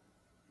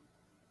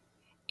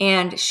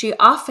 And she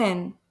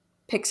often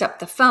picks up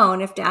the phone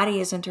if daddy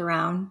isn't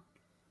around.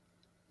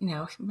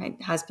 My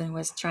husband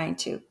was trying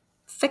to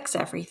fix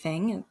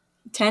everything and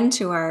tend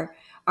to our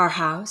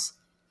house.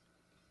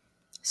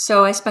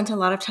 So I spent a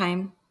lot of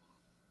time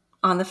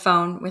on the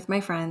phone with my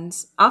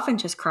friends, often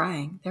just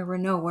crying. There were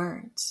no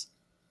words.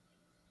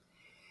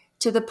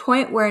 To the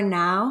point where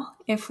now,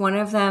 if one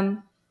of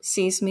them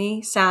sees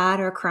me sad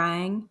or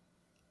crying,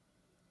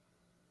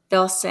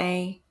 they'll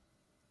say,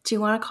 do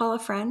you want to call a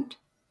friend?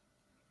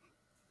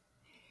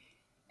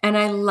 And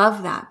I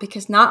love that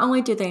because not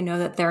only do they know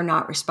that they're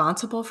not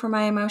responsible for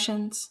my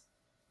emotions,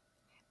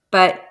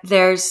 but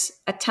there's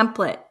a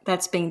template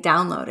that's being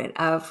downloaded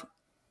of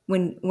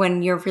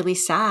when you're really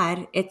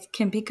sad, it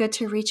can be good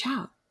to reach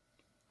out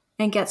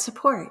and get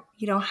support.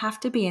 You don't have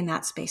to be in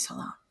that space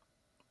alone.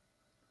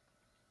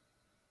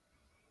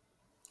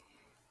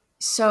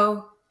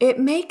 So it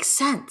makes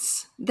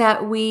sense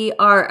that we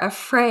are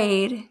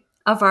afraid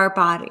of our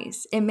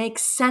bodies. It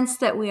makes sense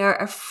that we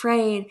are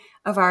afraid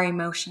of our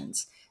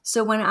emotions.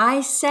 So when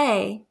I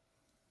say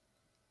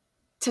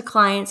to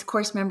clients,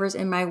 course members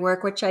in my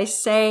work, which I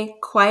say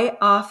quite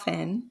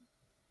often,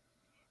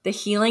 the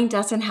healing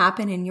doesn't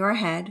happen in your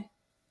head.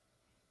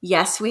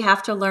 Yes, we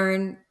have to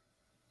learn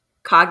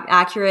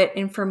accurate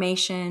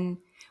information.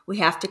 We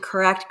have to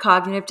correct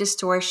cognitive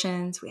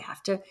distortions. We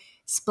have to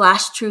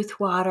splash truth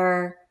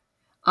water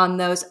on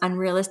those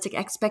unrealistic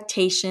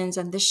expectations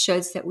and the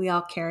shoulds that we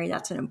all carry.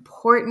 That's an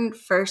important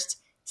first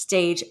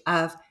stage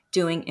of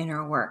doing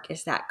inner work,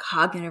 is that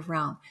cognitive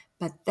realm.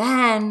 But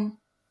then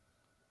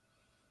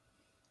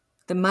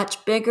the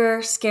much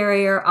bigger,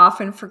 scarier,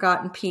 often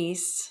forgotten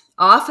piece,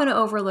 often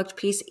overlooked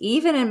piece,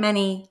 even in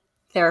many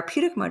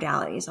therapeutic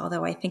modalities,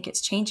 although I think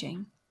it's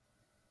changing,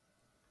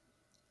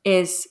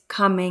 is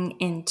coming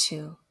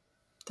into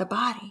the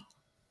body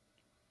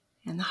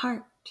and the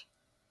heart,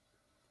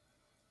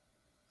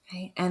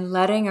 right? And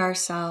letting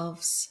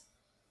ourselves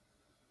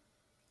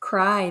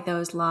cry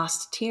those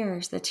lost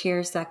tears, the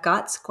tears that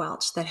got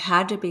squelched, that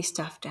had to be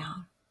stuffed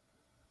down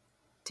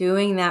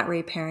doing that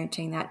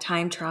reparenting, that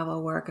time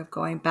travel work of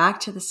going back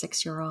to the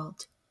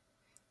 6-year-old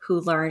who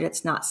learned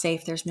it's not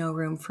safe, there's no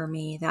room for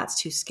me,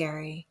 that's too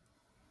scary.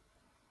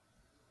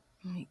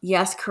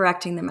 Yes,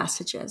 correcting the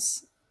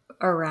messages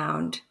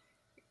around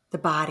the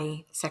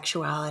body,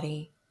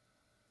 sexuality.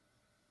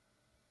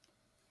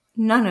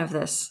 None of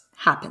this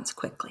happens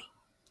quickly,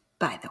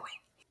 by the way.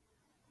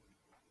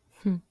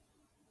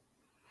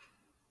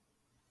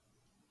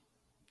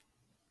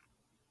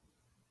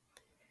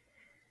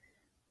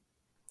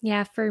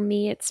 Yeah, for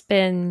me, it's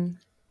been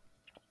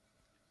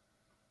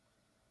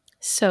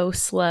so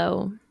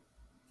slow.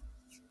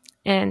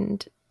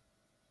 And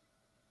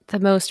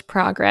the most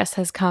progress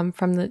has come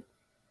from the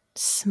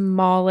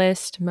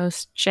smallest,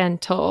 most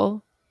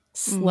gentle,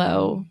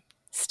 slow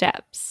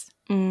steps.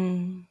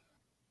 But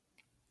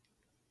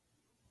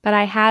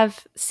I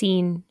have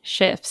seen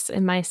shifts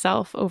in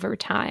myself over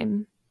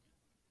time.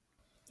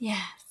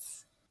 Yes.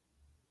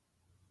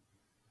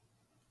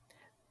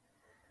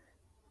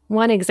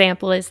 One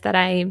example is that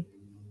I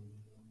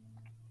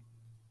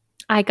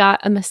got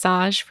a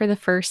massage for the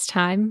first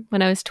time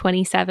when I was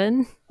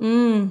 27.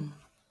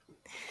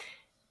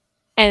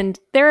 And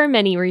there are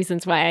many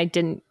reasons why I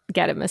didn't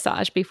get a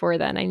massage before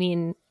then. I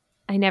mean,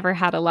 I never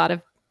had a lot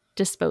of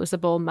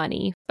disposable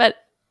money, but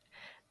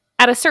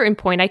at a certain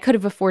point, I could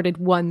have afforded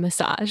one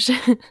massage.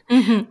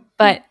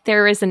 But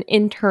there is an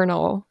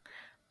internal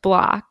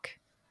block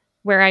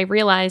where I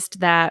realized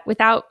that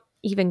without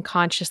even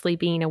consciously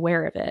being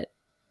aware of it,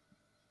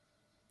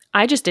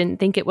 I just didn't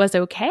think it was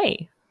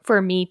okay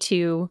for me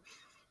to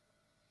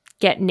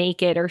get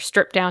naked or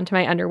strip down to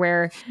my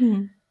underwear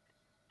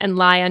and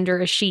lie under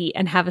a sheet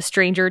and have a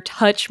stranger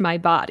touch my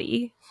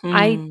body.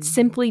 I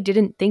simply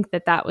didn't think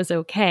that that was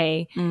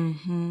okay.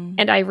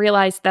 And I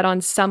realized that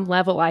on some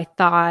level, I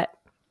thought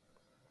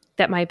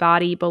that my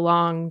body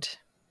belonged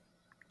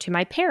to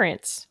my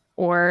parents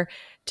or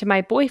to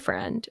my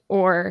boyfriend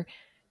or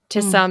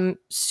to some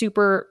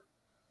super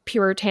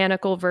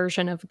puritanical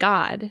version of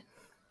God.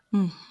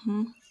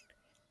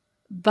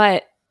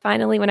 But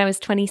finally, when I was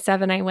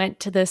 27, I went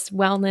to this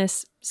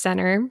wellness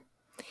center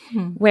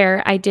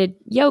where I did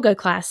yoga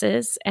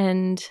classes,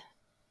 and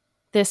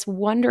this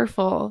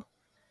wonderful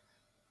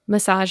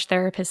massage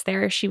therapist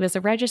there, she was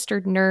a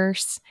registered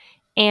nurse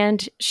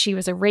and she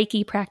was a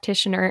Reiki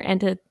practitioner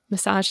and a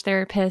massage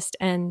therapist.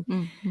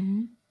 And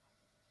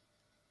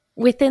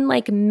within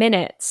like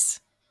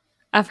minutes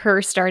of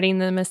her starting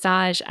the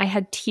massage, I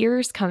had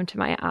tears come to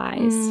my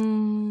eyes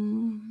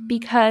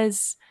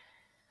because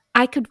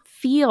I could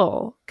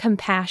feel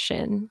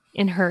compassion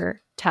in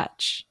her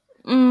touch.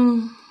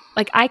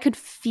 Like I could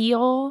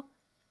feel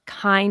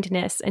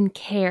kindness and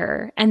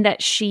care, and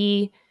that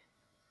she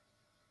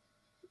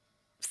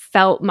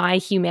felt my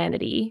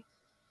humanity.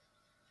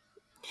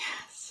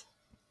 Yes.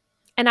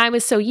 And I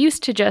was so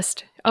used to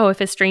just,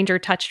 if a stranger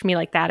touched me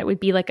like that, it would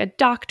be like a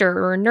doctor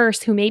or a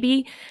nurse who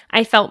maybe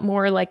I felt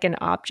more like an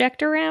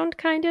object around,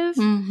 kind of.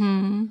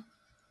 And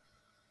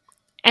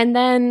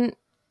then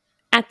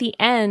at the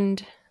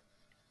end,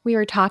 we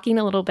were talking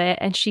a little bit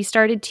and she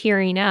started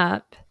tearing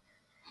up.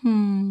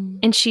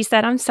 And she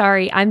said, "I'm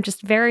sorry, I'm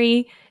just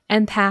very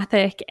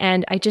empathic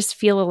and I just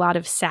feel a lot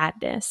of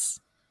sadness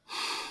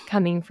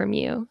coming from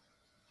you."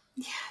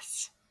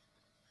 Yes.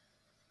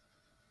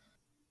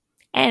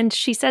 And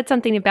she said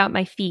something about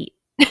my feet.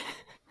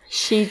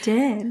 She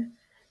did.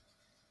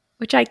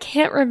 Which I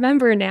can't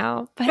remember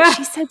now, but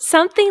she said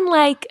something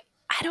like,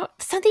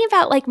 something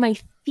about like my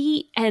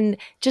feet and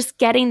just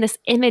getting this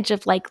image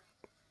of like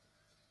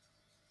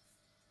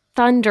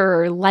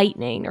thunder or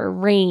lightning or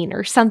rain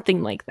or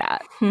something like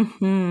that.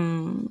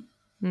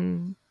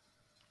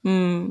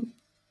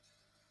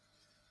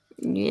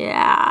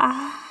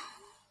 Yeah.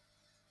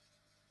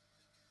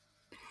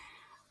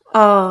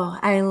 Oh,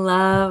 I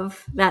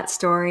love that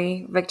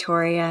story,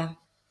 Victoria.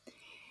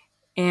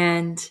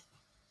 And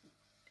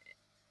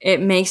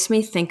it makes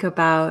me think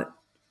about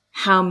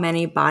how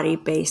many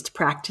body-based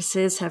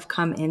practices have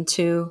come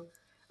into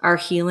our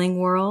healing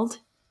world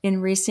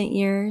in recent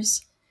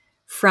years,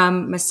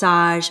 from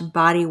massage,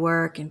 body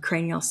work, and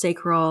cranial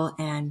sacral,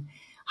 and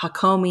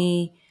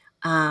Hakomi,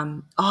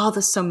 all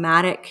the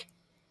somatic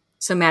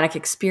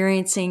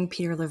experiencing,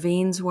 Peter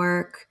Levine's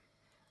work,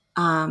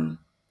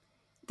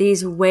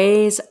 these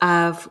ways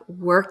of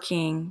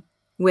working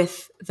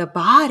with the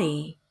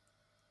body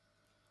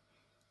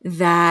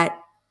that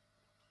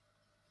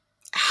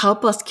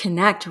help us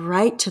connect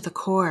right to the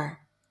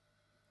core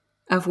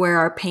of where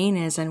our pain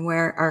is and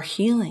where our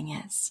healing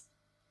is.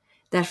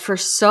 That for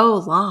so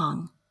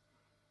long,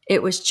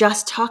 it was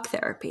just talk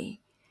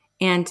therapy.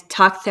 And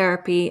talk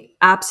therapy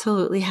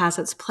absolutely has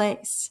its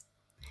place.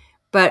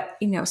 But,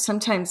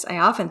 sometimes I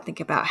often think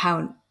about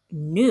how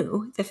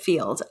new the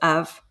field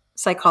of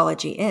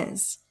psychology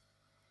is,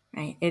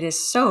 right? It is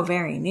so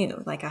very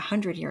new, like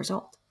 100 years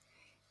old.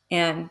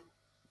 And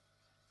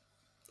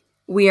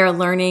we are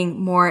learning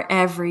more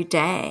every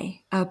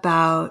day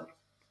about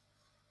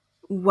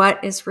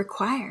what is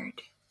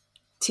required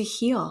to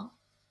heal.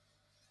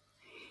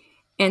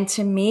 And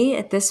to me,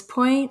 at this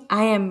point,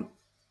 I am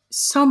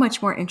so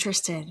much more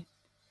interested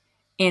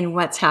in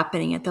what's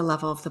happening at the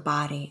level of the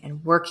body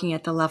and working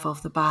at the level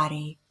of the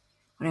body.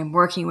 When I'm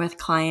working with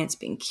clients,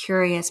 being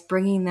curious,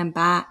 bringing them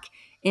back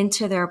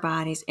into their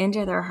bodies,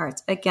 into their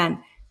hearts.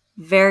 Again,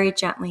 very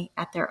gently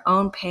at their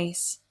own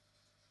pace.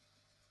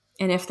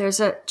 And if there's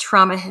a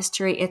trauma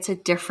history, it's a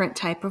different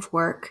type of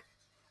work,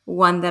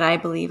 one that I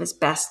believe is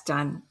best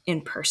done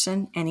in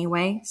person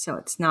anyway. So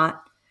it's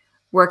not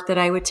work that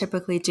I would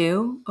typically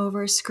do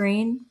over a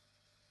screen.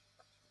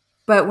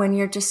 But when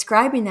you're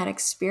describing that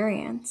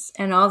experience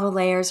and all the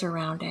layers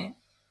around it,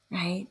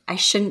 right? I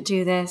shouldn't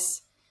do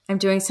this. I'm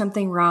doing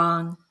something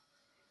wrong.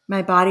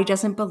 My body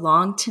doesn't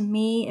belong to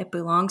me. It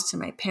belongs to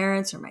my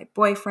parents or my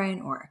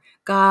boyfriend or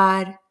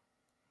God.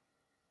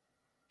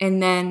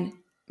 And then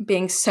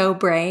being so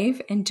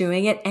brave and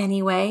doing it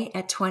anyway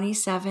at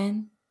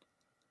 27,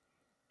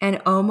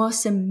 and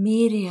almost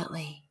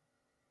immediately,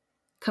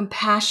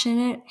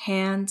 compassionate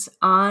hands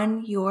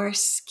on your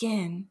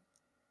skin,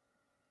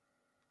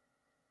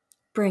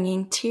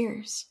 bringing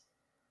tears.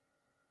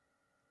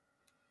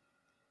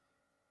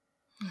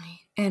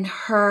 And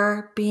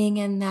her being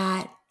in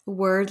that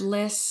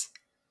wordless,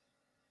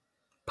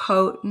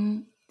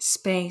 potent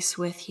space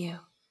with you.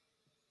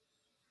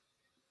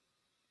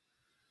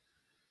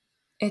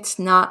 It's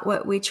not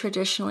what we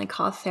traditionally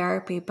call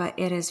therapy, but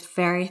it is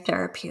very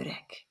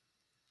therapeutic.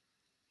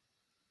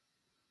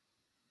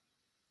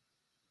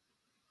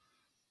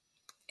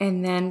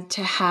 And then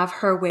to have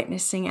her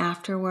witnessing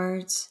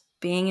afterwards,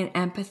 being in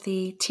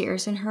empathy,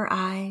 tears in her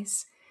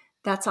eyes.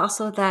 That's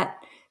also that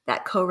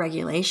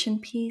co-regulation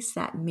piece,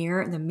 the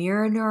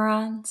mirror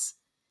neurons,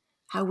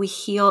 how we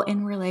heal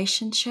in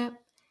relationship,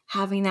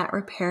 having that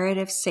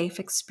reparative, safe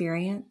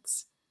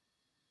experience.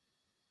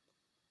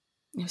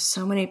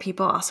 So many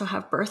people also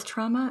have birth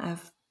trauma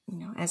of,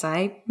 as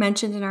I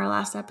mentioned in our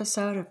last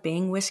episode, of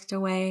being whisked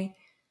away,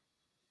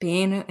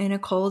 being in a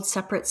cold,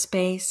 separate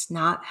space,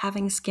 not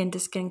having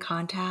skin-to-skin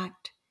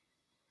contact.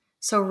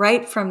 So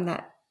right from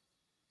the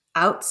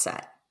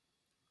outset,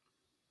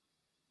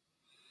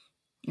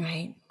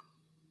 right,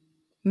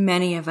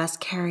 many of us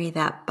carry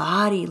that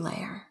body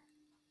layer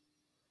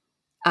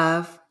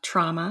of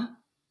trauma,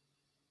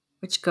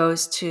 which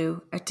goes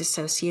to a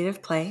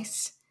dissociative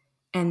place,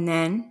 and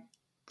then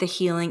the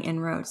healing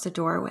inroads, the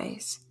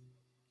doorways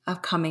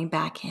of coming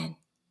back in.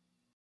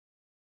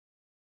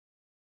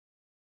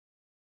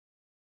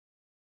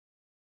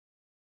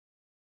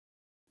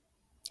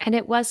 And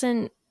it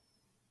wasn't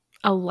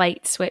a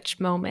light switch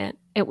moment.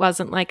 It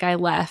wasn't like I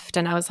left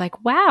and I was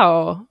like,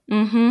 wow,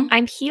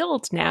 I'm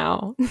healed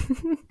now.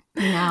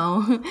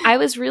 No. I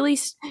was really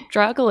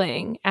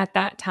struggling at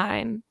that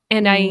time.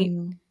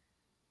 And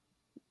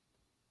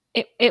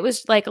it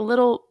was like a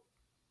little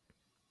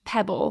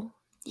pebble,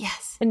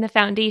 yes, in the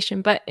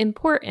foundation, but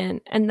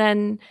important. And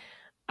then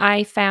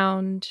I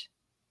found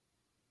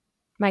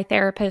my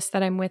therapist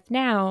that I'm with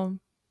now,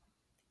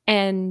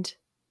 and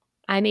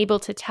I'm able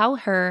to tell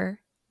her,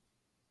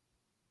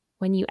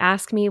 when you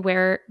ask me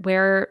where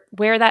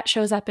that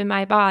shows up in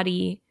my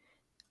body,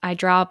 I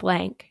draw a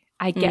blank.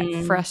 I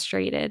get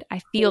frustrated.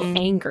 I feel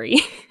angry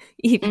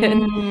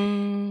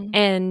even.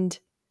 And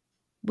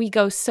we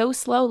go so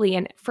slowly.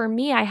 And for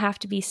me, I have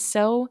to be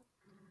so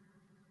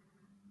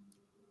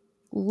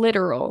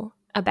literal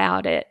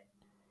about it.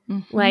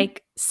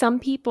 Like, some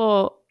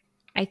people,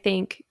 I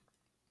think,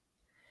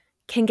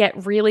 can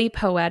get really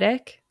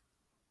poetic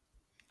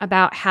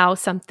about how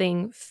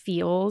something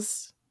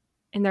feels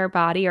in their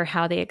body or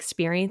how they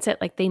experience it.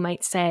 Like, they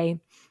might say,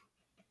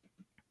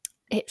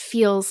 it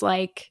feels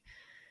like,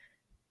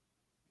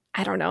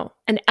 I don't know,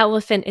 an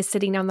elephant is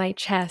sitting on my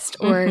chest,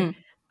 or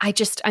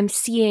I'm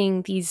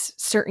seeing these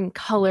certain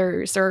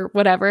colors or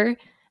whatever.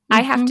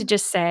 I have to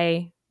just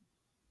say,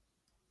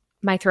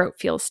 my throat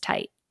feels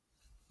tight.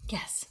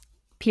 Yes.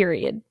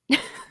 Period.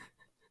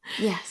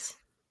 Yes.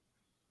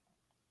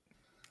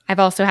 I've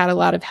also had a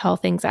lot of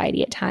health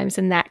anxiety at times,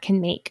 and that can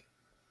make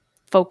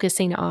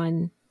focusing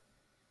on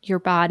your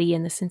body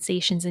and the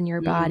sensations in your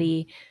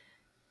body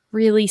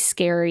really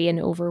scary and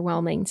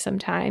overwhelming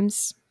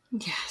sometimes.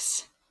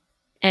 Yes.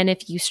 And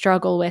if you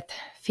struggle with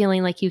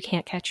feeling like you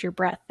can't catch your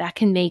breath, that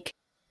can make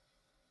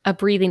a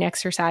breathing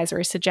exercise or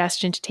a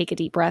suggestion to take a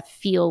deep breath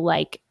feel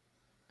like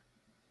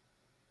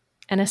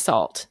an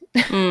assault.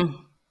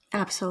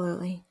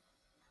 Absolutely.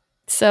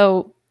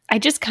 So I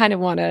just kind of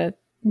want to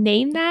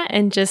name that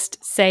and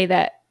just say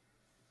that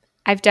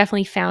I've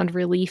definitely found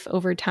relief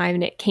over time,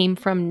 and it came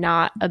from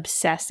not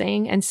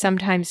obsessing and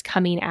sometimes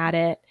coming at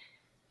it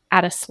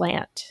at a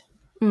slant.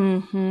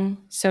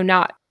 So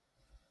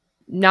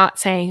not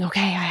saying, okay,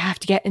 I have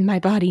to get in my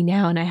body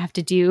now and I have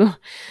to do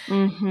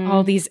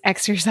all these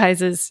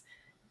exercises.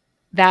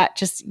 That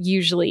just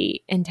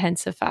usually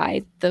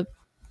intensified the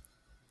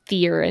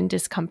fear and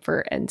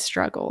discomfort and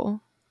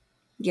struggle.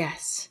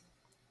 Yes.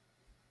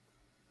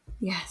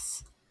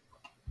 Yes.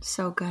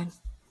 So good.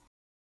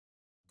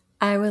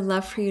 I would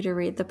love for you to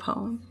read the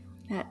poem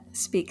that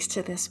speaks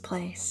to this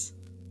place.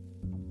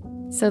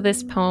 So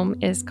this poem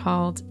is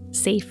called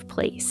Safe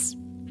Place.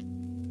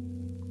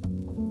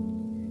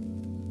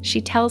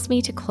 She tells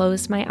me to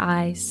close my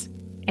eyes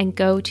and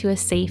go to a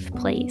safe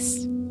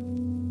place.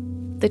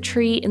 The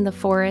tree in the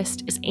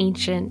forest is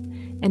ancient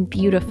and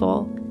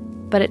beautiful,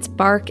 but its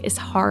bark is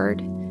hard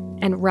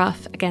and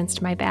rough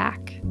against my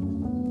back.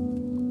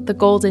 The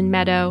golden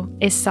meadow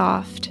is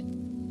soft,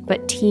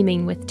 but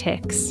teeming with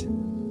ticks.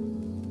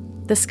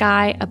 The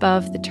sky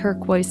above the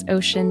turquoise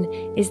ocean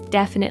is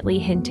definitely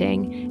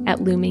hinting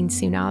at looming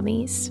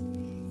tsunamis.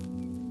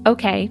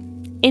 Okay,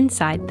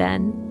 inside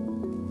then.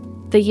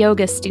 The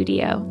yoga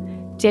studio,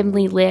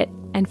 dimly lit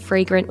and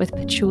fragrant with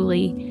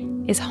patchouli,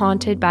 is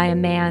haunted by a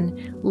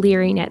man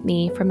leering at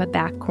me from a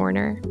back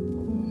corner.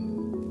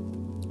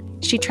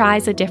 She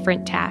tries a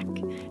different tack,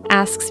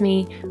 asks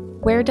me,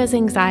 "Where does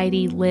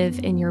anxiety live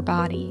in your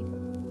body?"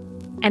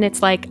 And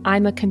it's like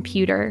I'm a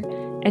computer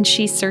and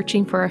she's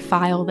searching for a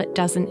file that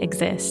doesn't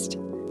exist.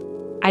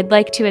 I'd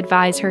like to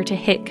advise her to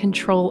hit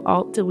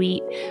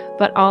Control-Alt-Delete,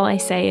 but all I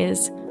say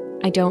is,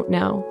 I don't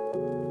know.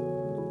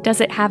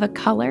 Does it have a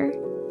color?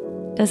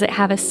 Does it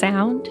have a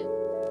sound?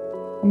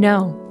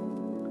 No.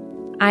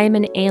 I am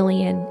an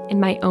alien in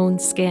my own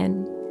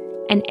skin,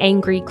 an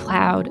angry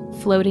cloud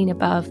floating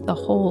above the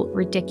whole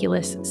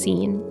ridiculous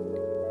scene.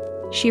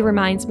 She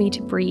reminds me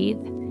to breathe,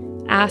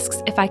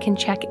 asks if I can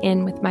check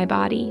in with my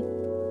body.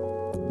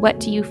 What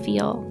do you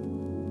feel?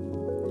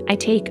 I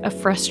take a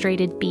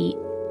frustrated beat.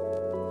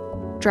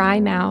 Dry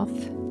mouth,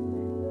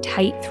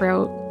 tight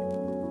throat,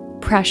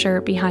 pressure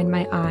behind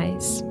my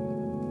eyes.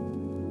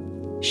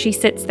 She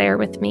sits there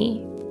with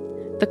me.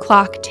 The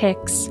clock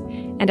ticks,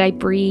 and I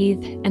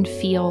breathe and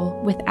feel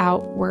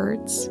without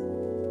words.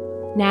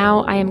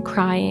 Now I am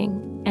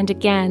crying, and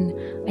again,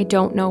 I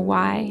don't know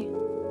why.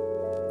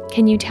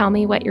 Can you tell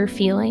me what you're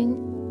feeling?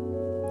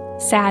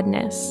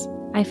 Sadness,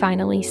 I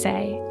finally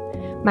say,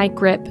 my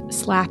grip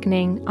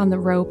slackening on the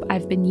rope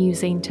I've been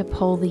using to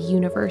pull the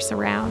universe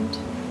around.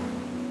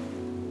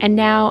 And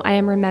now I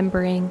am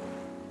remembering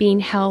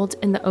being held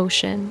in the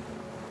ocean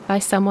by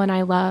someone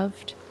I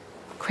loved,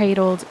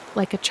 cradled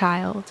like a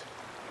child.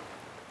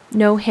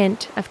 No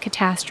hint of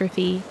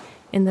catastrophe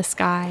in the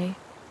sky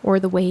or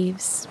the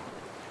waves.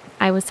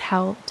 I was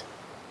held.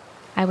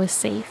 I was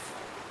safe.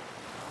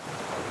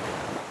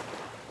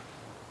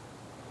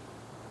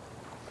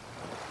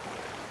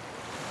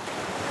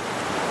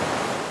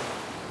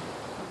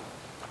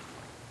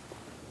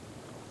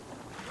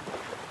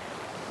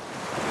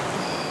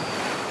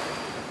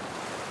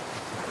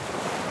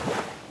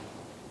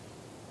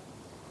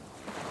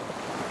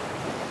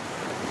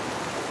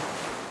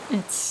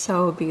 It's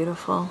so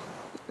beautiful.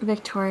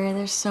 Victoria,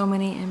 there's so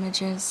many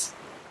images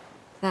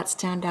that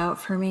stand out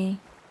for me.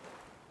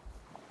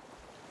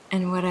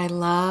 And what I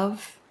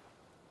love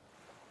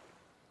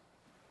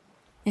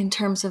in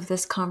terms of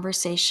this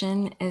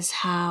conversation is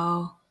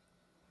how,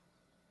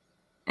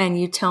 and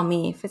you tell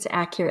me if it's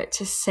accurate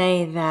to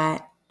say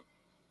that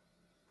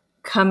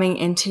coming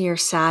into your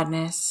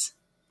sadness,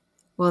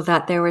 well,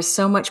 that there was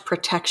so much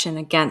protection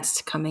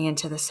against coming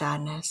into the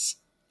sadness.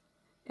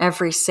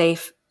 Every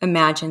safe,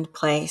 imagined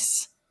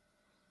place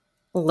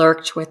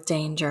lurked with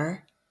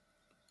danger.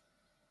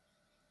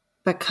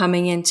 But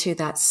coming into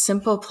that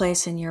simple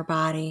place in your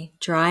body,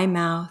 dry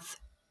mouth,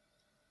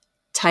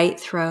 tight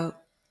throat,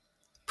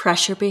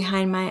 pressure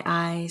behind my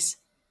eyes,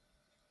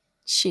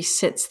 she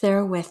sits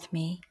there with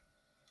me.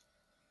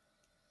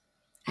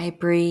 I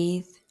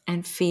breathe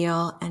and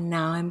feel, and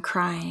now I'm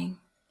crying.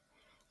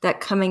 That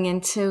coming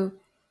into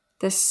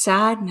the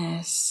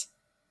sadness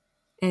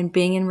and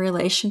being in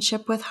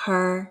relationship with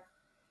her,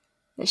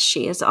 that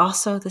she is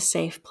also the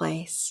safe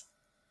place,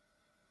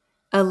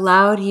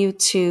 allowed you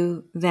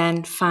to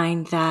then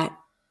find that,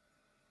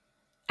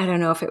 I don't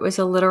know if it was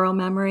a literal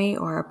memory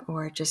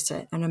or just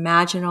an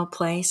imaginal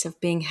place of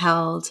being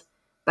held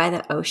by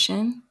the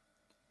ocean,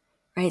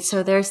 right?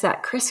 So there's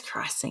that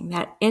crisscrossing,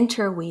 that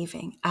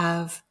interweaving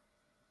of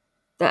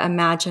the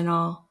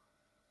imaginal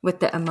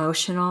with the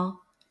emotional,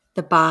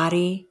 the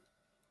body,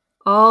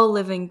 all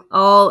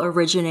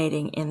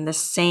originating in the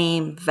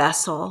same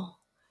vessel,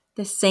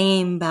 the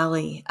same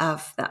belly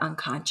of the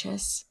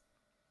unconscious.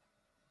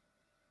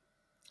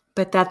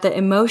 But that the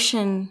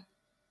emotion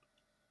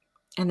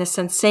and the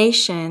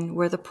sensation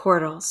were the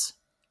portals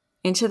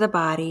into the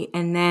body,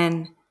 and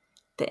then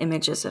the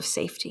images of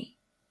safety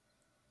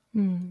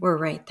were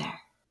right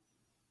there.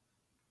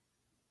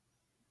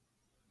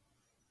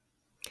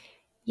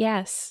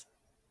 Yes.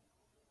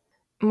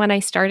 When I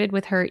started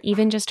with her,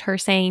 even just her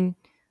saying,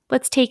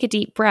 "Let's take a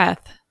deep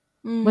breath,"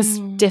 was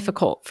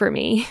difficult for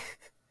me.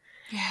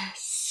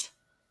 Yes.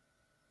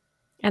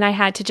 And I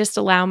had to just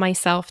allow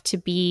myself to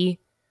be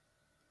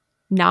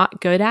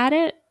not good at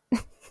it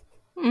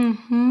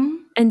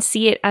and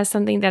see it as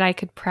something that I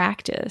could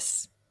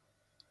practice.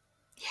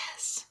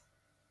 Yes.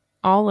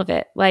 All of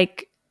it.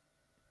 Like,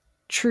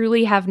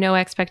 truly have no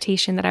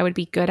expectation that I would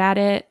be good at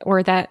it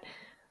or that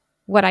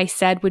what I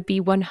said would be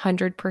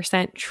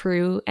 100%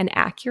 true and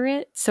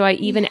accurate. So I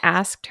even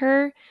asked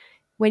her,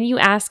 when you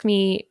ask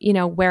me,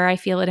 where I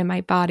feel it in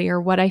my body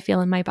or what I feel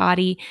in my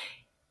body,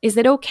 is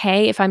it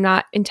okay if I'm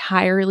not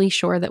entirely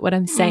sure that what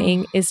I'm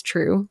saying is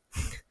true?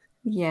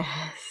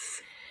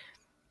 Yes.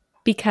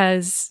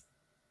 Because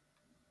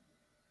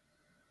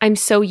I'm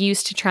so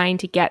used to trying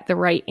to get the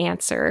right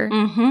answer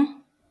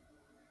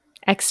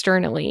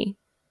externally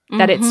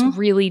that it's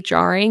really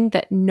jarring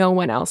that no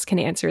one else can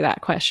answer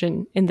that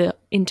question in the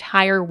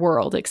entire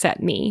world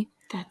except me.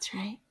 That's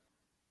right.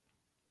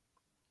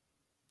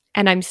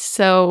 And I'm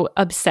so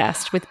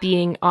obsessed with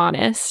being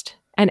honest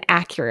and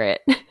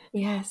accurate.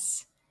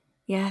 Yes.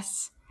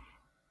 Yes.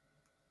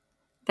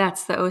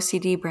 That's the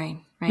OCD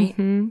brain, right?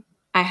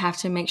 I have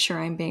to make sure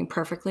I'm being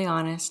perfectly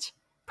honest,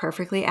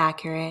 perfectly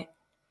accurate.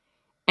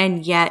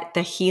 And yet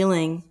the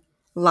healing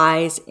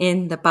lies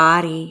in the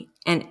body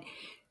and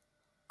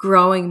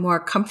growing more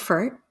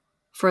comfort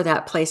for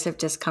that place of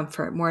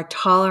discomfort, more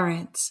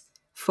tolerance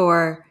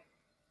for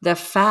the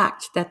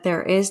fact that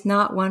there is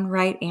not one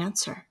right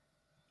answer,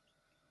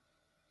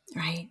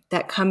 right?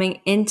 That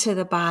coming into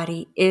the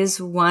body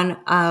is one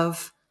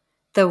of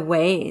the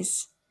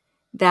ways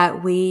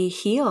that we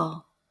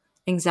heal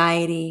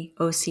anxiety,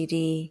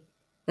 OCD,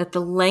 that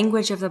the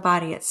language of the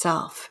body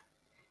itself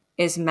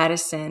is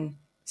medicine,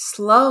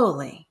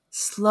 slowly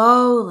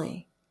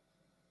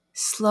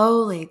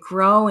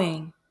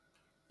growing,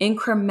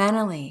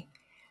 incrementally,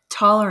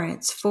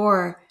 tolerance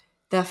for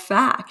the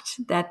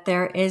fact that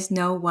there is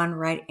no one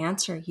right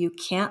answer. You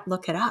can't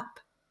look it up.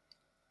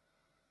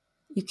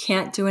 You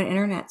can't do an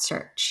internet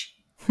search,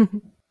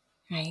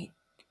 right?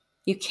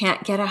 You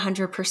can't get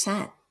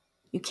 100%.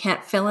 You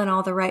can't fill in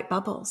all the right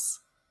bubbles.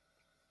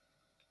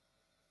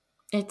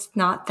 It's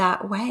not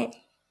that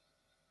way.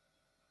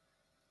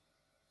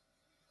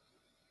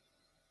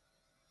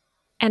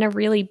 And a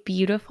really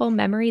beautiful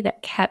memory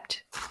that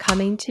kept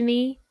coming to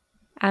me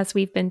as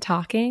we've been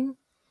talking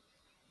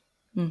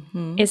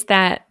is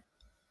that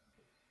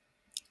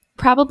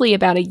probably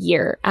about a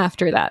year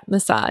after that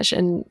massage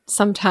and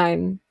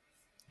sometime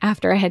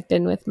after I had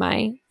been with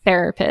my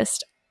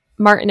therapist,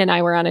 Martin and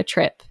I were on a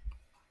trip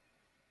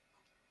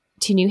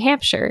to New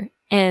Hampshire,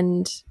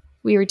 and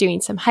we were doing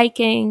some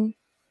hiking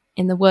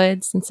in the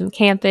woods and some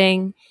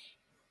camping.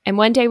 And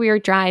one day we were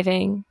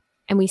driving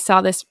and we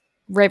saw this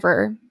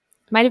river.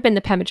 It might have been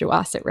the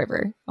Pemigewasset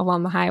River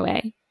along the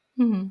highway.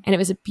 And it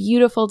was a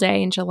beautiful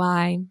day in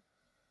July.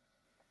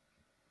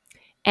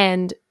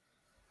 And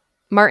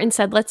Martin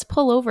said, let's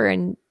pull over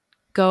and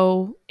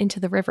go into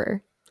the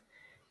river.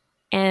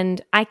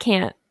 And I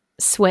can't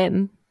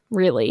swim,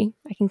 really.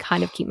 I can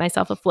kind of keep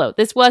myself afloat.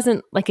 This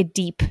wasn't like a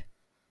deep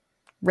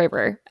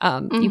river.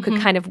 You could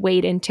kind of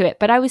wade into it,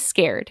 but I was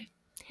scared.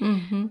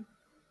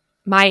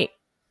 My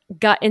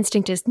gut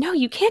instinct is, no,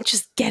 you can't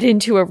just get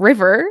into a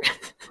river.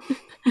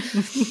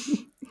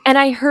 And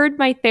I heard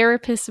my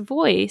therapist's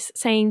voice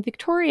saying,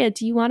 Victoria,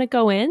 do you want to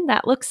go in?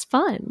 That looks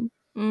fun.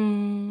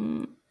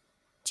 Do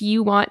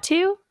you want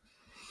to?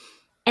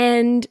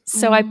 And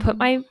so I put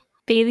my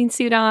bathing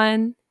suit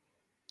on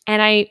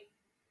and I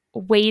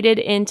waded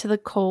into the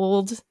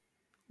cold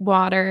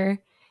water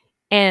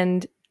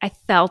and I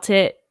felt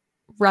it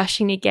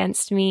rushing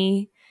against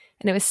me.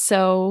 And it was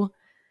so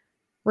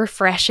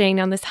refreshing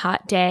on this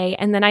hot day.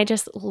 And then I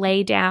just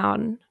lay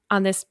down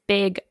on this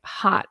big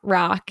hot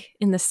rock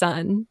in the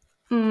sun.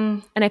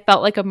 And I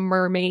felt like a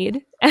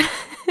mermaid.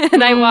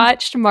 And I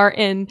watched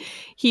Martin.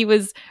 He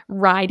was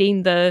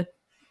riding the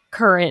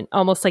current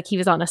almost like he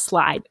was on a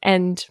slide.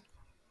 And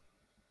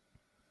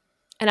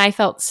I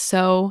felt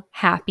so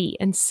happy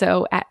and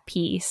so at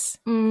peace.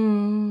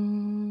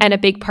 And a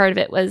big part of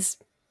it was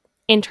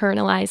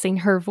internalizing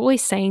her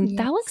voice saying,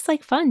 that looks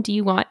like fun. Do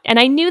you want? And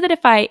I knew that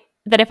if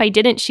I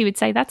didn't, she would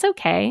say, that's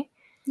okay.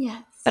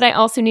 Yes. But I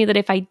also knew that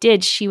if I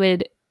did, she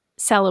would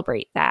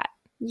celebrate that.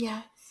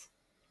 Yes.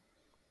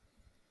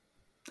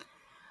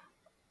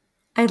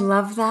 I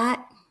love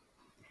that.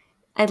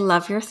 I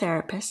love your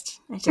therapist.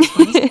 I just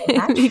want to say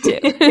that. Me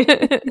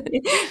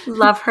too.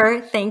 Love her.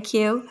 Thank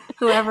you.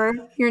 Whoever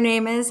your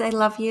name is, I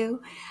love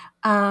you.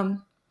 And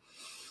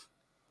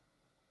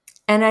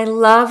I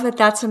love that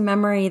that's a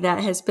memory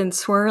that has been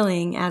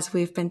swirling as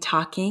we've been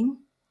talking.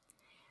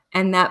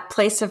 And that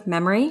place of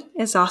memory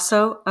is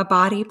also a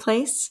body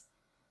place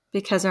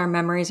because our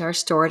memories are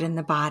stored in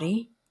the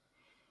body.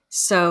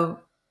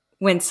 So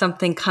when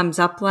something comes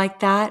up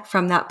like that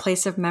from that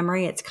place of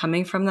memory, it's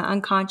coming from the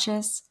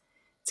unconscious.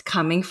 It's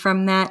coming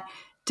from that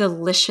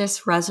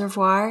delicious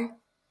reservoir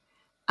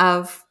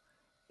of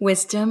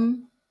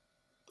wisdom,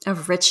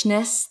 of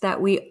richness that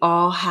we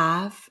all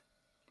have.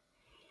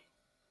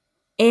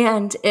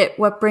 And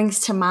what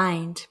brings to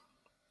mind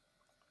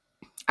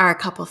are a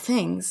couple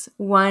things.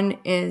 One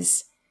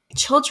is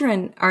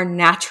children are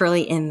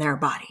naturally in their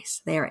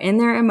bodies. They are in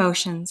their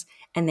emotions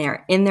and they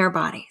are in their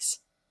bodies.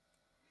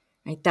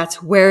 Right?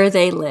 That's where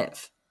they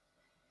live.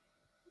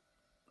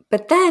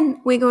 But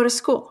then we go to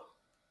school.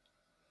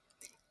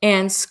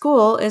 And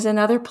school is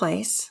another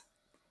place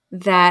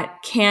that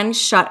can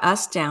shut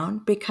us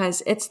down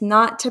because it's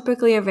not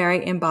typically a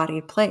very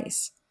embodied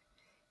place.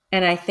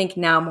 And I think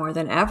now more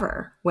than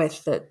ever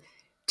with the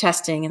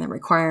testing and the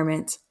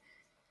requirements,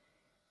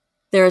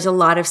 there is a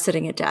lot of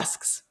sitting at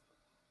desks,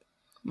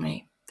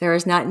 right? There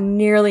is not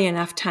nearly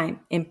enough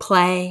time in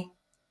play,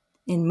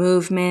 in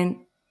movement,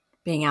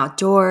 being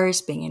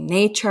outdoors, being in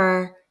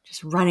nature,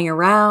 just running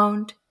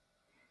around,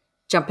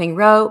 jumping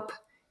rope,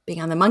 being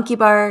on the monkey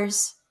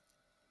bars.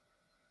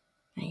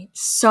 Right?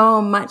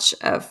 So much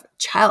of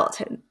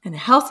childhood and a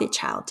healthy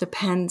child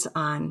depends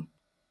on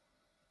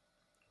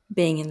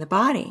being in the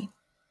body.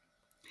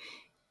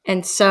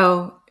 And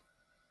so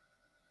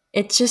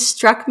it just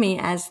struck me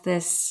as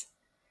this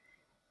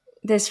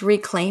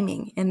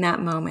reclaiming in that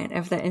moment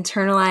of the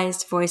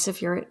internalized voice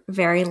of your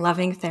very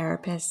loving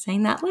therapist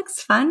saying, that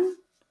looks fun,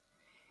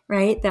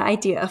 right? The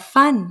idea of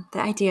fun, the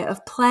idea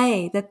of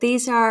play, that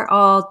these are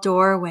all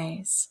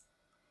doorways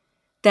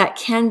that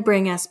can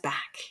bring us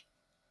back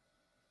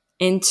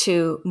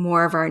into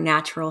more of our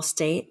natural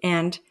state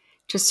and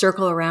to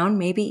circle around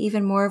maybe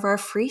even more of our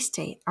free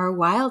state, our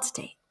wild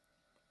state.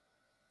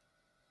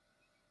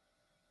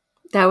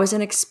 That was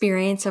an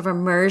experience of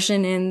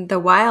immersion in the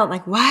wild.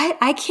 Like, what?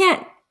 I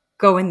can't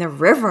go in the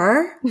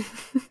river.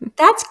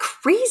 That's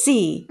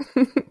crazy.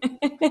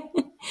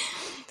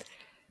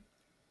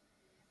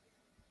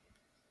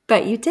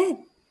 But you did.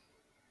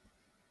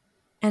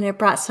 And it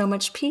brought so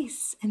much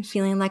peace and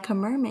feeling like a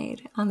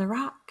mermaid on the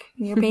rock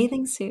in your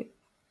bathing suit.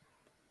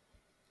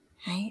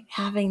 Right?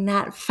 Having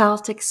that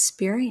felt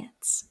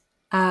experience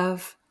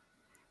of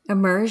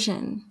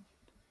immersion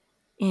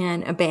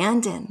and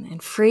abandon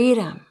and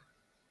freedom.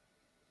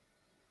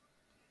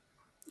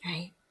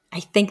 Right?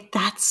 I think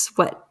that's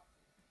what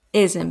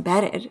is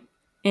embedded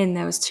in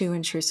those two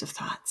intrusive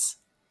thoughts,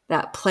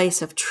 that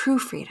place of true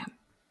freedom.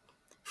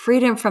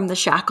 Freedom from the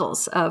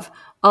shackles of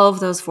all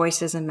of those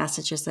voices and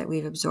messages that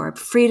we've absorbed.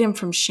 Freedom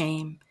from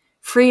shame.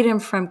 Freedom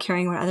from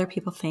caring what other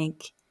people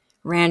think.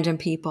 Random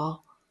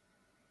people.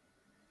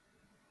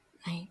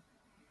 Right?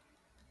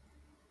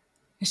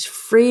 There's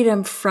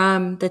freedom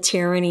from the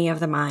tyranny of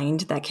the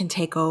mind that can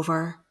take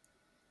over.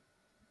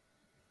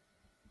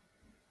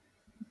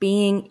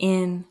 Being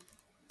in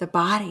the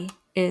body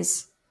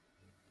is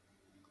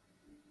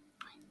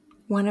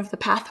one of the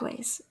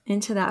pathways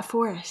into that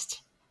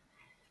forest.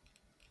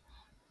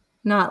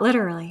 Not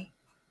literally.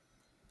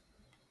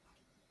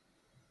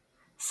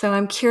 So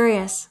I'm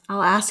curious.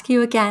 I'll ask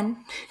you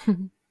again,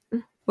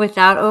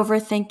 without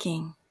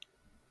overthinking.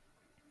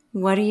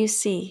 What do you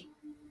see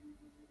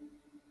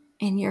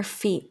in your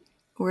feet?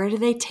 Where do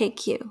they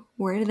take you?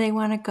 Where do they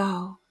want to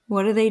go?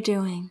 What are they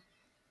doing?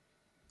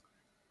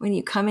 When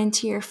you come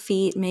into your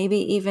feet, maybe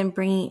even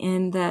bringing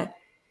in the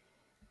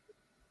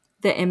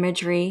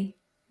imagery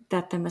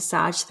that the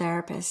massage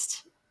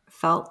therapist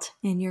felt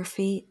in your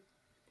feet.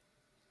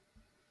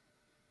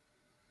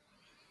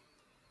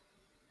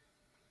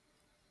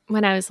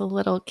 When I was a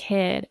little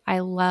kid, I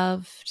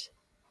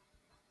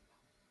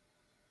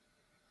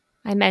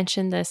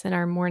mentioned this in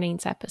our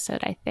mornings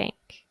episode, I think.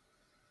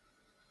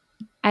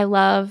 I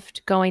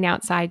loved going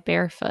outside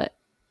barefoot.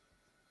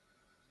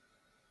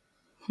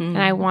 And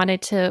I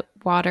wanted to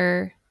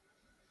water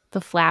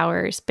the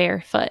flowers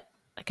barefoot.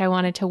 Like I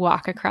wanted to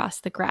walk across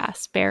the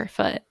grass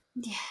barefoot.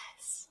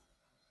 Yes.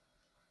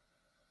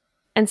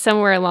 And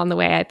somewhere along the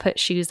way, I put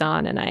shoes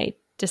on and I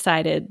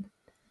decided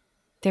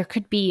there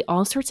could be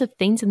all sorts of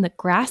things in the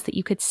grass that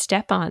you could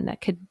step on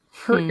that could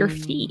hurt your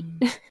feet.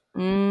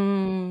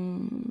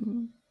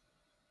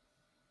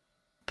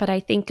 But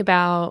I think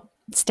about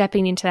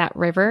stepping into that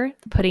river,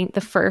 putting the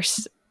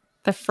first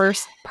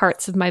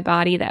parts of my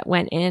body that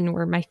went in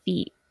were my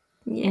feet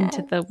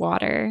into the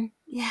water.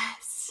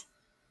 Yes.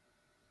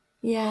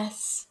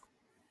 Yes.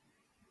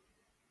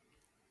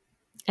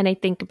 And I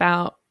think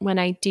about when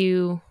I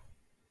do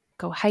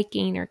go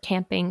hiking or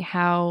camping,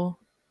 how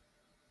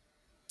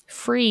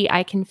free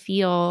I can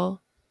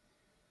feel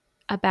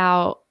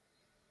about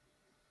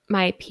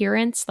my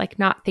appearance, like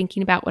not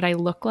thinking about what I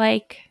look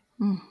like,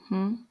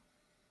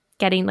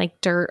 getting like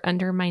dirt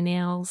under my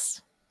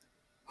nails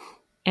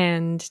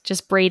and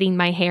just braiding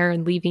my hair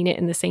and leaving it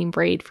in the same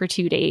braid for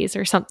 2 days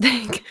or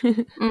something.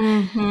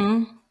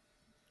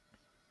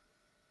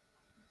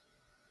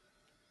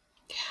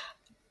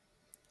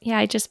 Yeah,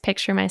 I just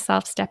picture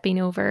myself stepping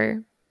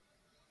over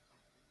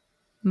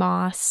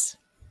moss,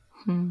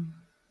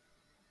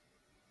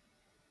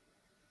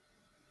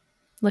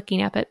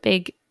 looking up at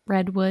big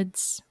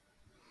redwoods.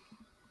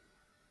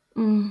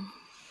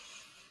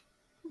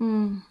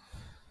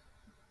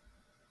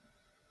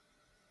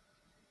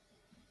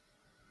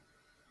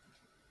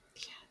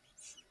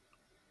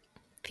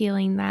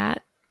 Feeling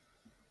that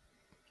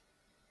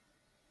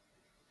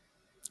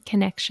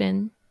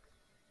connection.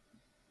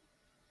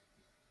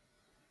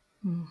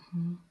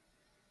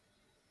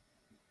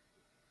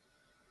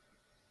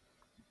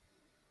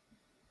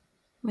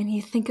 When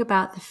you think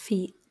about the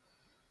feet,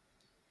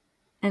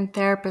 and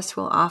therapists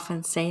will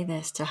often say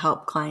this to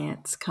help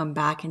clients come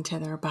back into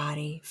their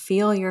body,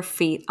 feel your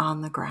feet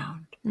on the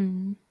ground.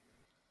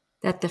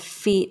 That the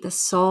feet, the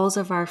soles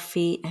of our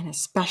feet, and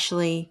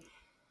especially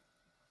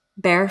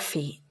bare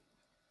feet,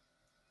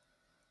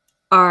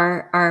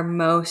 are our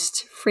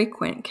most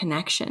frequent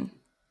connection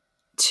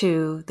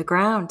to the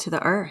ground, to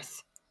the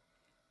earth,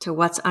 to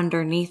what's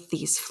underneath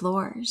these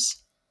floors,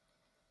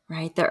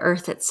 right? The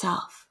earth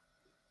itself.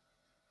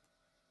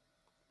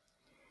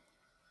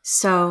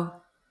 So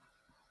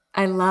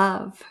I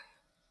love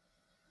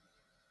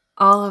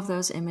all of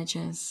those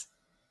images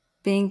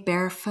being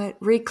barefoot,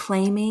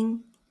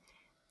 reclaiming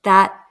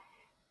that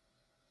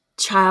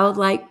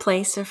childlike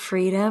place of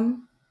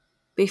freedom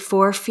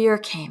before fear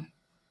came,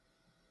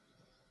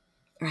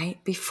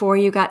 right? Before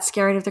you got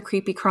scared of the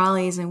creepy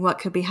crawlies and what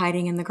could be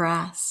hiding in the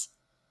grass.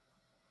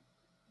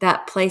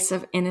 That place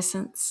of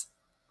innocence,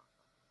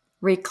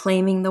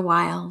 reclaiming the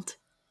wild,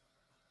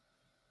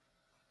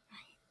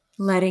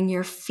 letting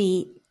your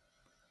feet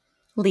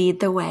lead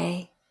the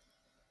way,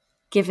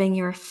 giving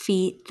your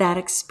feet that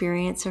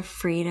experience of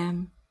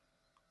freedom,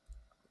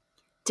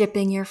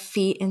 dipping your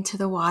feet into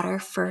the water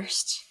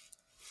first.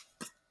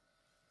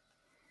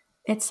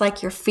 It's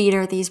like your feet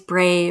are these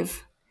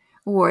brave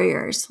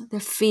warriors. The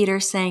feet are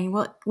saying,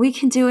 well, we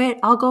can do it.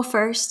 I'll go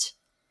first.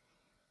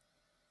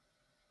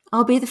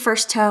 I'll be the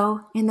first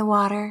toe in the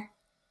water.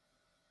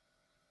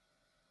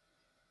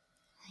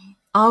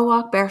 I'll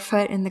walk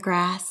barefoot in the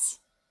grass.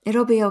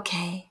 It'll be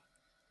okay.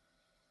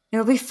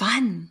 It'll be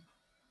fun.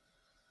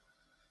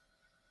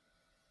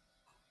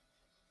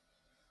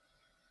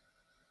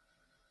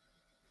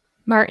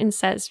 Martin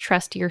says,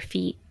 trust your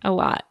feet a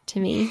lot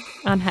to me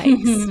on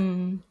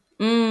hikes.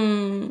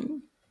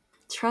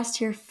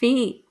 Trust your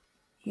feet.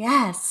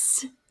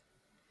 Yes.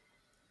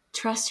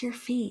 Trust your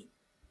feet.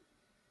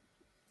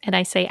 And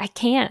I say, I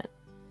can't.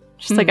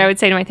 Just like I would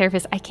say to my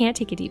therapist, I can't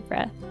take a deep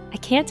breath. I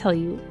can't tell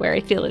you where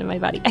I feel it in my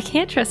body. I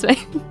can't trust my,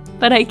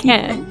 but I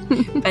can.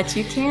 But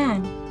you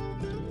can.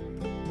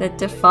 The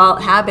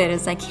default habit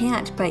is I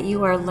can't, but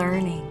you are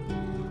learning.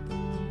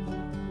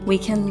 We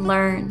can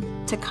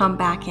learn to come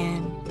back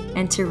in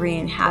and to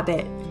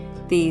re-inhabit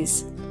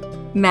these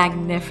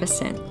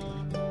magnificent,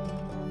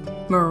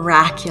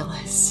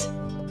 miraculous,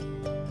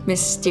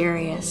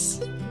 mysterious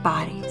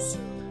bodies.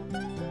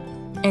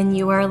 And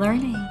you are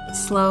learning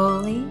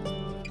slowly,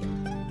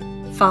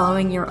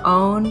 following your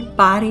own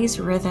body's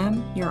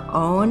rhythm, your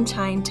own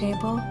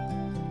timetable,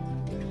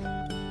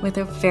 with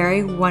a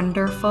very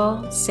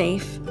wonderful,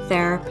 safe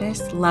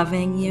therapist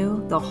loving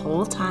you the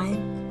whole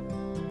time.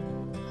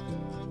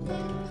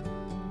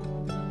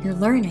 You're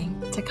learning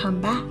to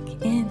come back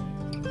in,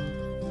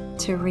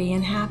 to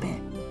re-inhabit.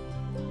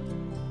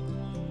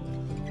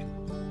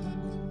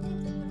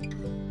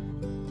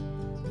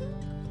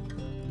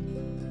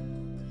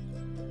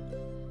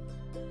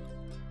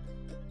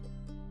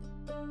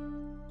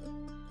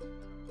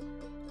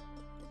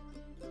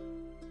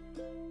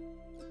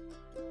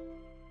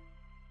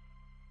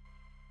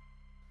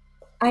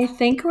 I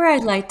think where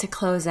I'd like to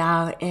close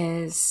out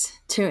is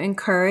to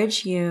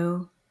encourage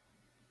you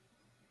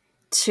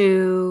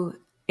to,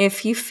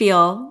 if you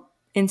feel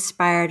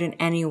inspired in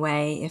any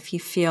way, if you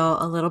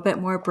feel a little bit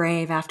more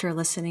brave after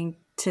listening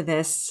to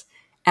this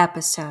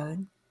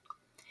episode,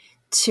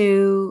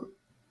 to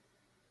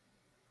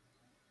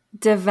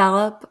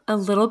develop a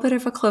little bit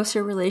of a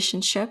closer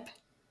relationship,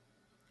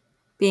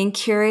 being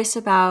curious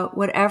about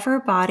whatever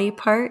body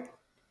part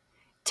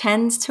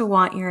tends to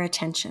want your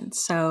attention.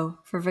 So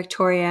for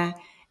Victoria,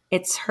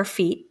 it's her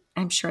feet.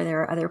 I'm sure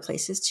there are other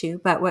places too,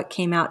 but what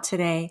came out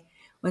today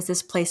was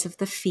this place of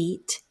the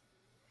feet.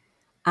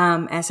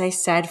 As I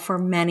said, for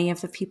many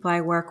of the people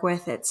I work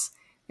with, it's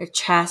their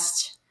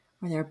chest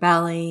or their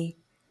belly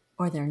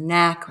or their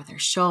neck or their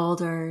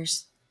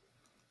shoulders,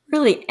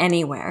 really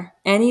anywhere,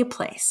 any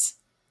place,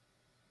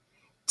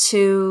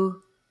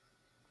 to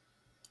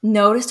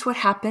notice what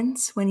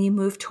happens when you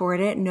move toward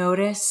it.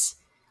 Notice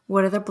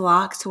what are the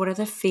blocks, what are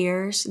the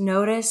fears.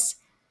 Notice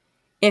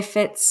if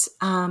it's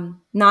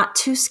not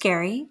too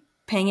scary,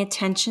 paying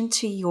attention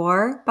to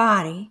your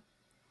body.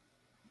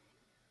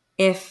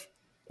 If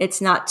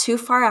it's not too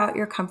far out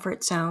your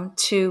comfort zone,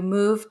 to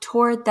move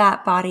toward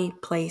that body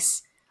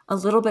place a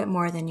little bit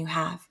more than you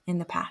have in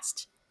the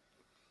past.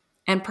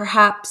 And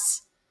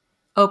perhaps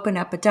open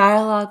up a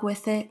dialogue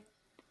with it.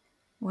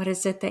 What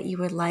is it that you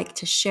would like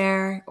to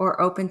share?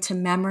 Or open to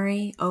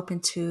memory, open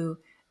to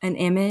an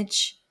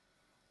image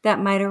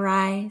that might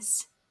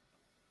arise.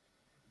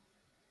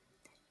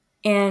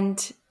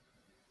 And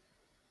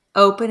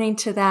opening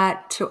to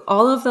that, to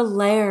all of the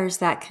layers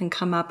that can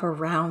come up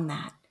around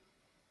that,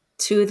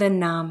 to the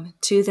numb,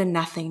 to the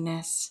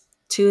nothingness,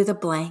 to the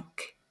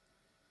blank.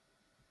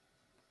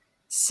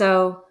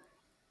 So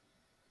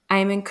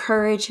I'm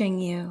encouraging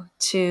you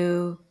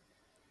to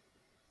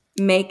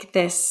make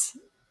this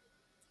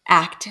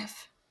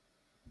active.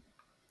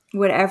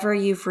 Whatever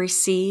you've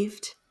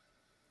received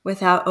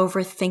without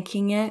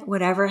overthinking it,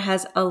 whatever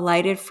has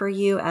alighted for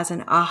you as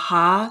an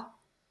aha,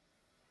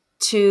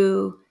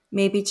 to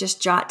maybe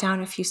just jot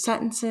down a few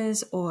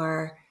sentences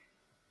or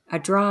a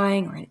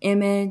drawing or an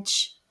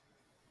image,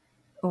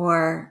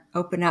 or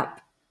open up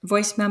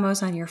voice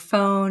memos on your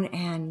phone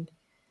and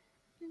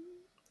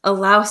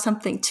allow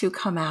something to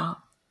come out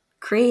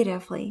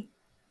creatively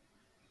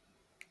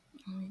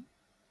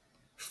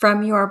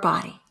from your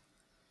body.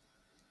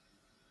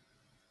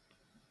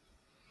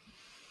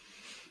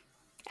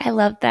 I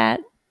love that.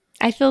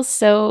 I feel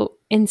so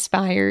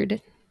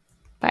inspired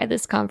by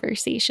this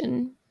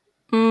conversation.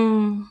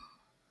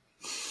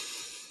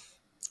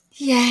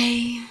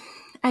 Yay.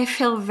 I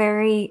feel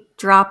very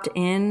dropped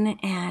in,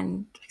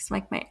 and it's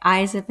like my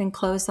eyes have been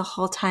closed the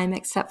whole time,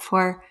 except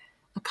for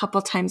a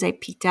couple times I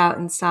peeked out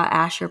and saw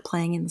Asher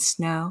playing in the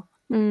snow.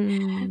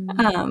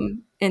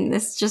 And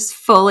this just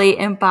fully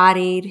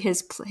embodied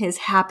his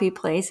happy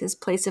place, his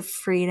place of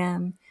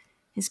freedom,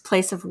 his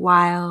place of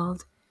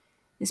wild,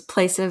 his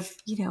place of,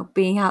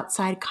 being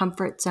outside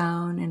comfort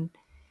zone. And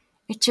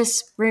it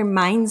just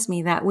reminds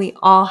me that we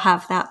all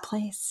have that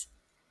place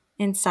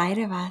inside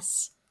of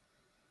us,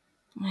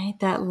 right?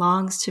 That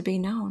longs to be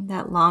known,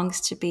 that longs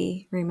to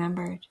be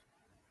remembered.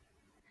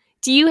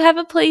 Do you have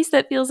a place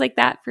that feels like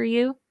that for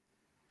you?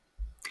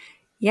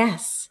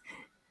 Yes,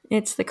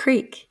 it's the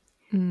creek.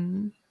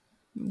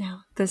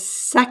 Now, the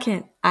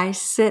second I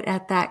sit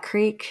at that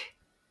creek,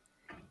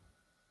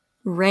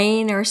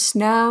 rain or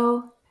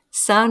snow,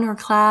 sun or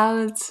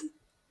clouds,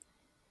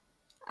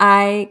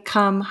 I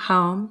come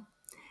home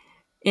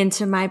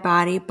into my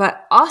body.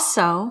 But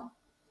also,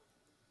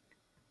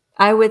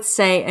 I would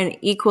say an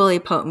equally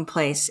potent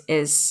place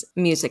is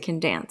music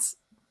and dance.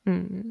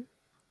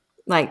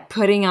 Like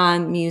putting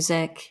on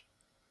music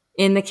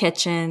in the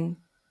kitchen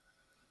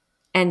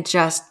and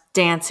just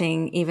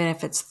dancing, even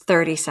if it's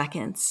 30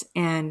 seconds.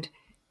 And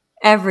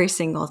every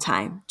single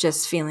time,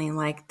 just feeling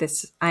like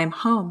I'm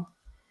home,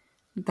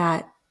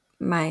 that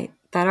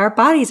our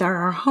bodies are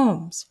our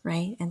homes,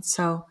 right? And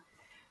so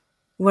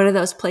what are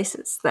those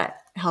places that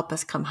help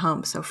us come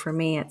home? So for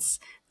me, it's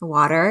the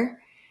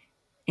water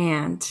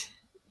and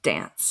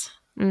dance.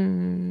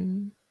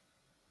 Thank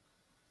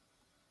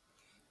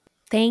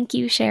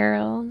you,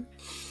 Cheryl.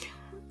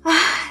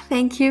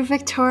 Thank you,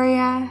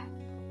 Victoria.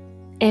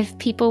 If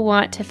people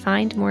want to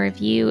find more of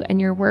you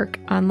and your work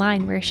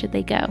online, where should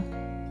they go?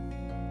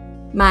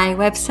 My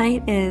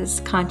website is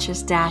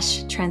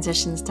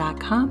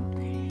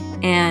conscious-transitions.com,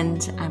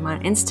 and I'm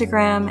on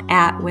Instagram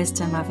at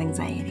Wisdom of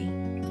Anxiety.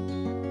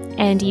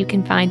 And you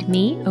can find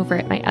me over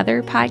at my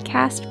other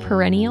podcast,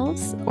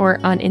 Perennials, or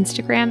on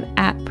Instagram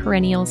at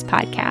Perennials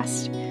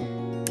Podcast.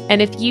 And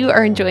if you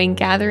are enjoying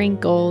Gathering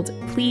Gold,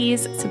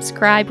 please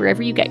subscribe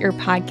wherever you get your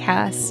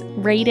podcasts,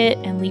 rate it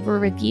and leave a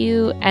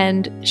review,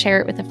 and share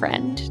it with a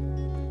friend.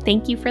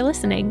 Thank you for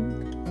listening.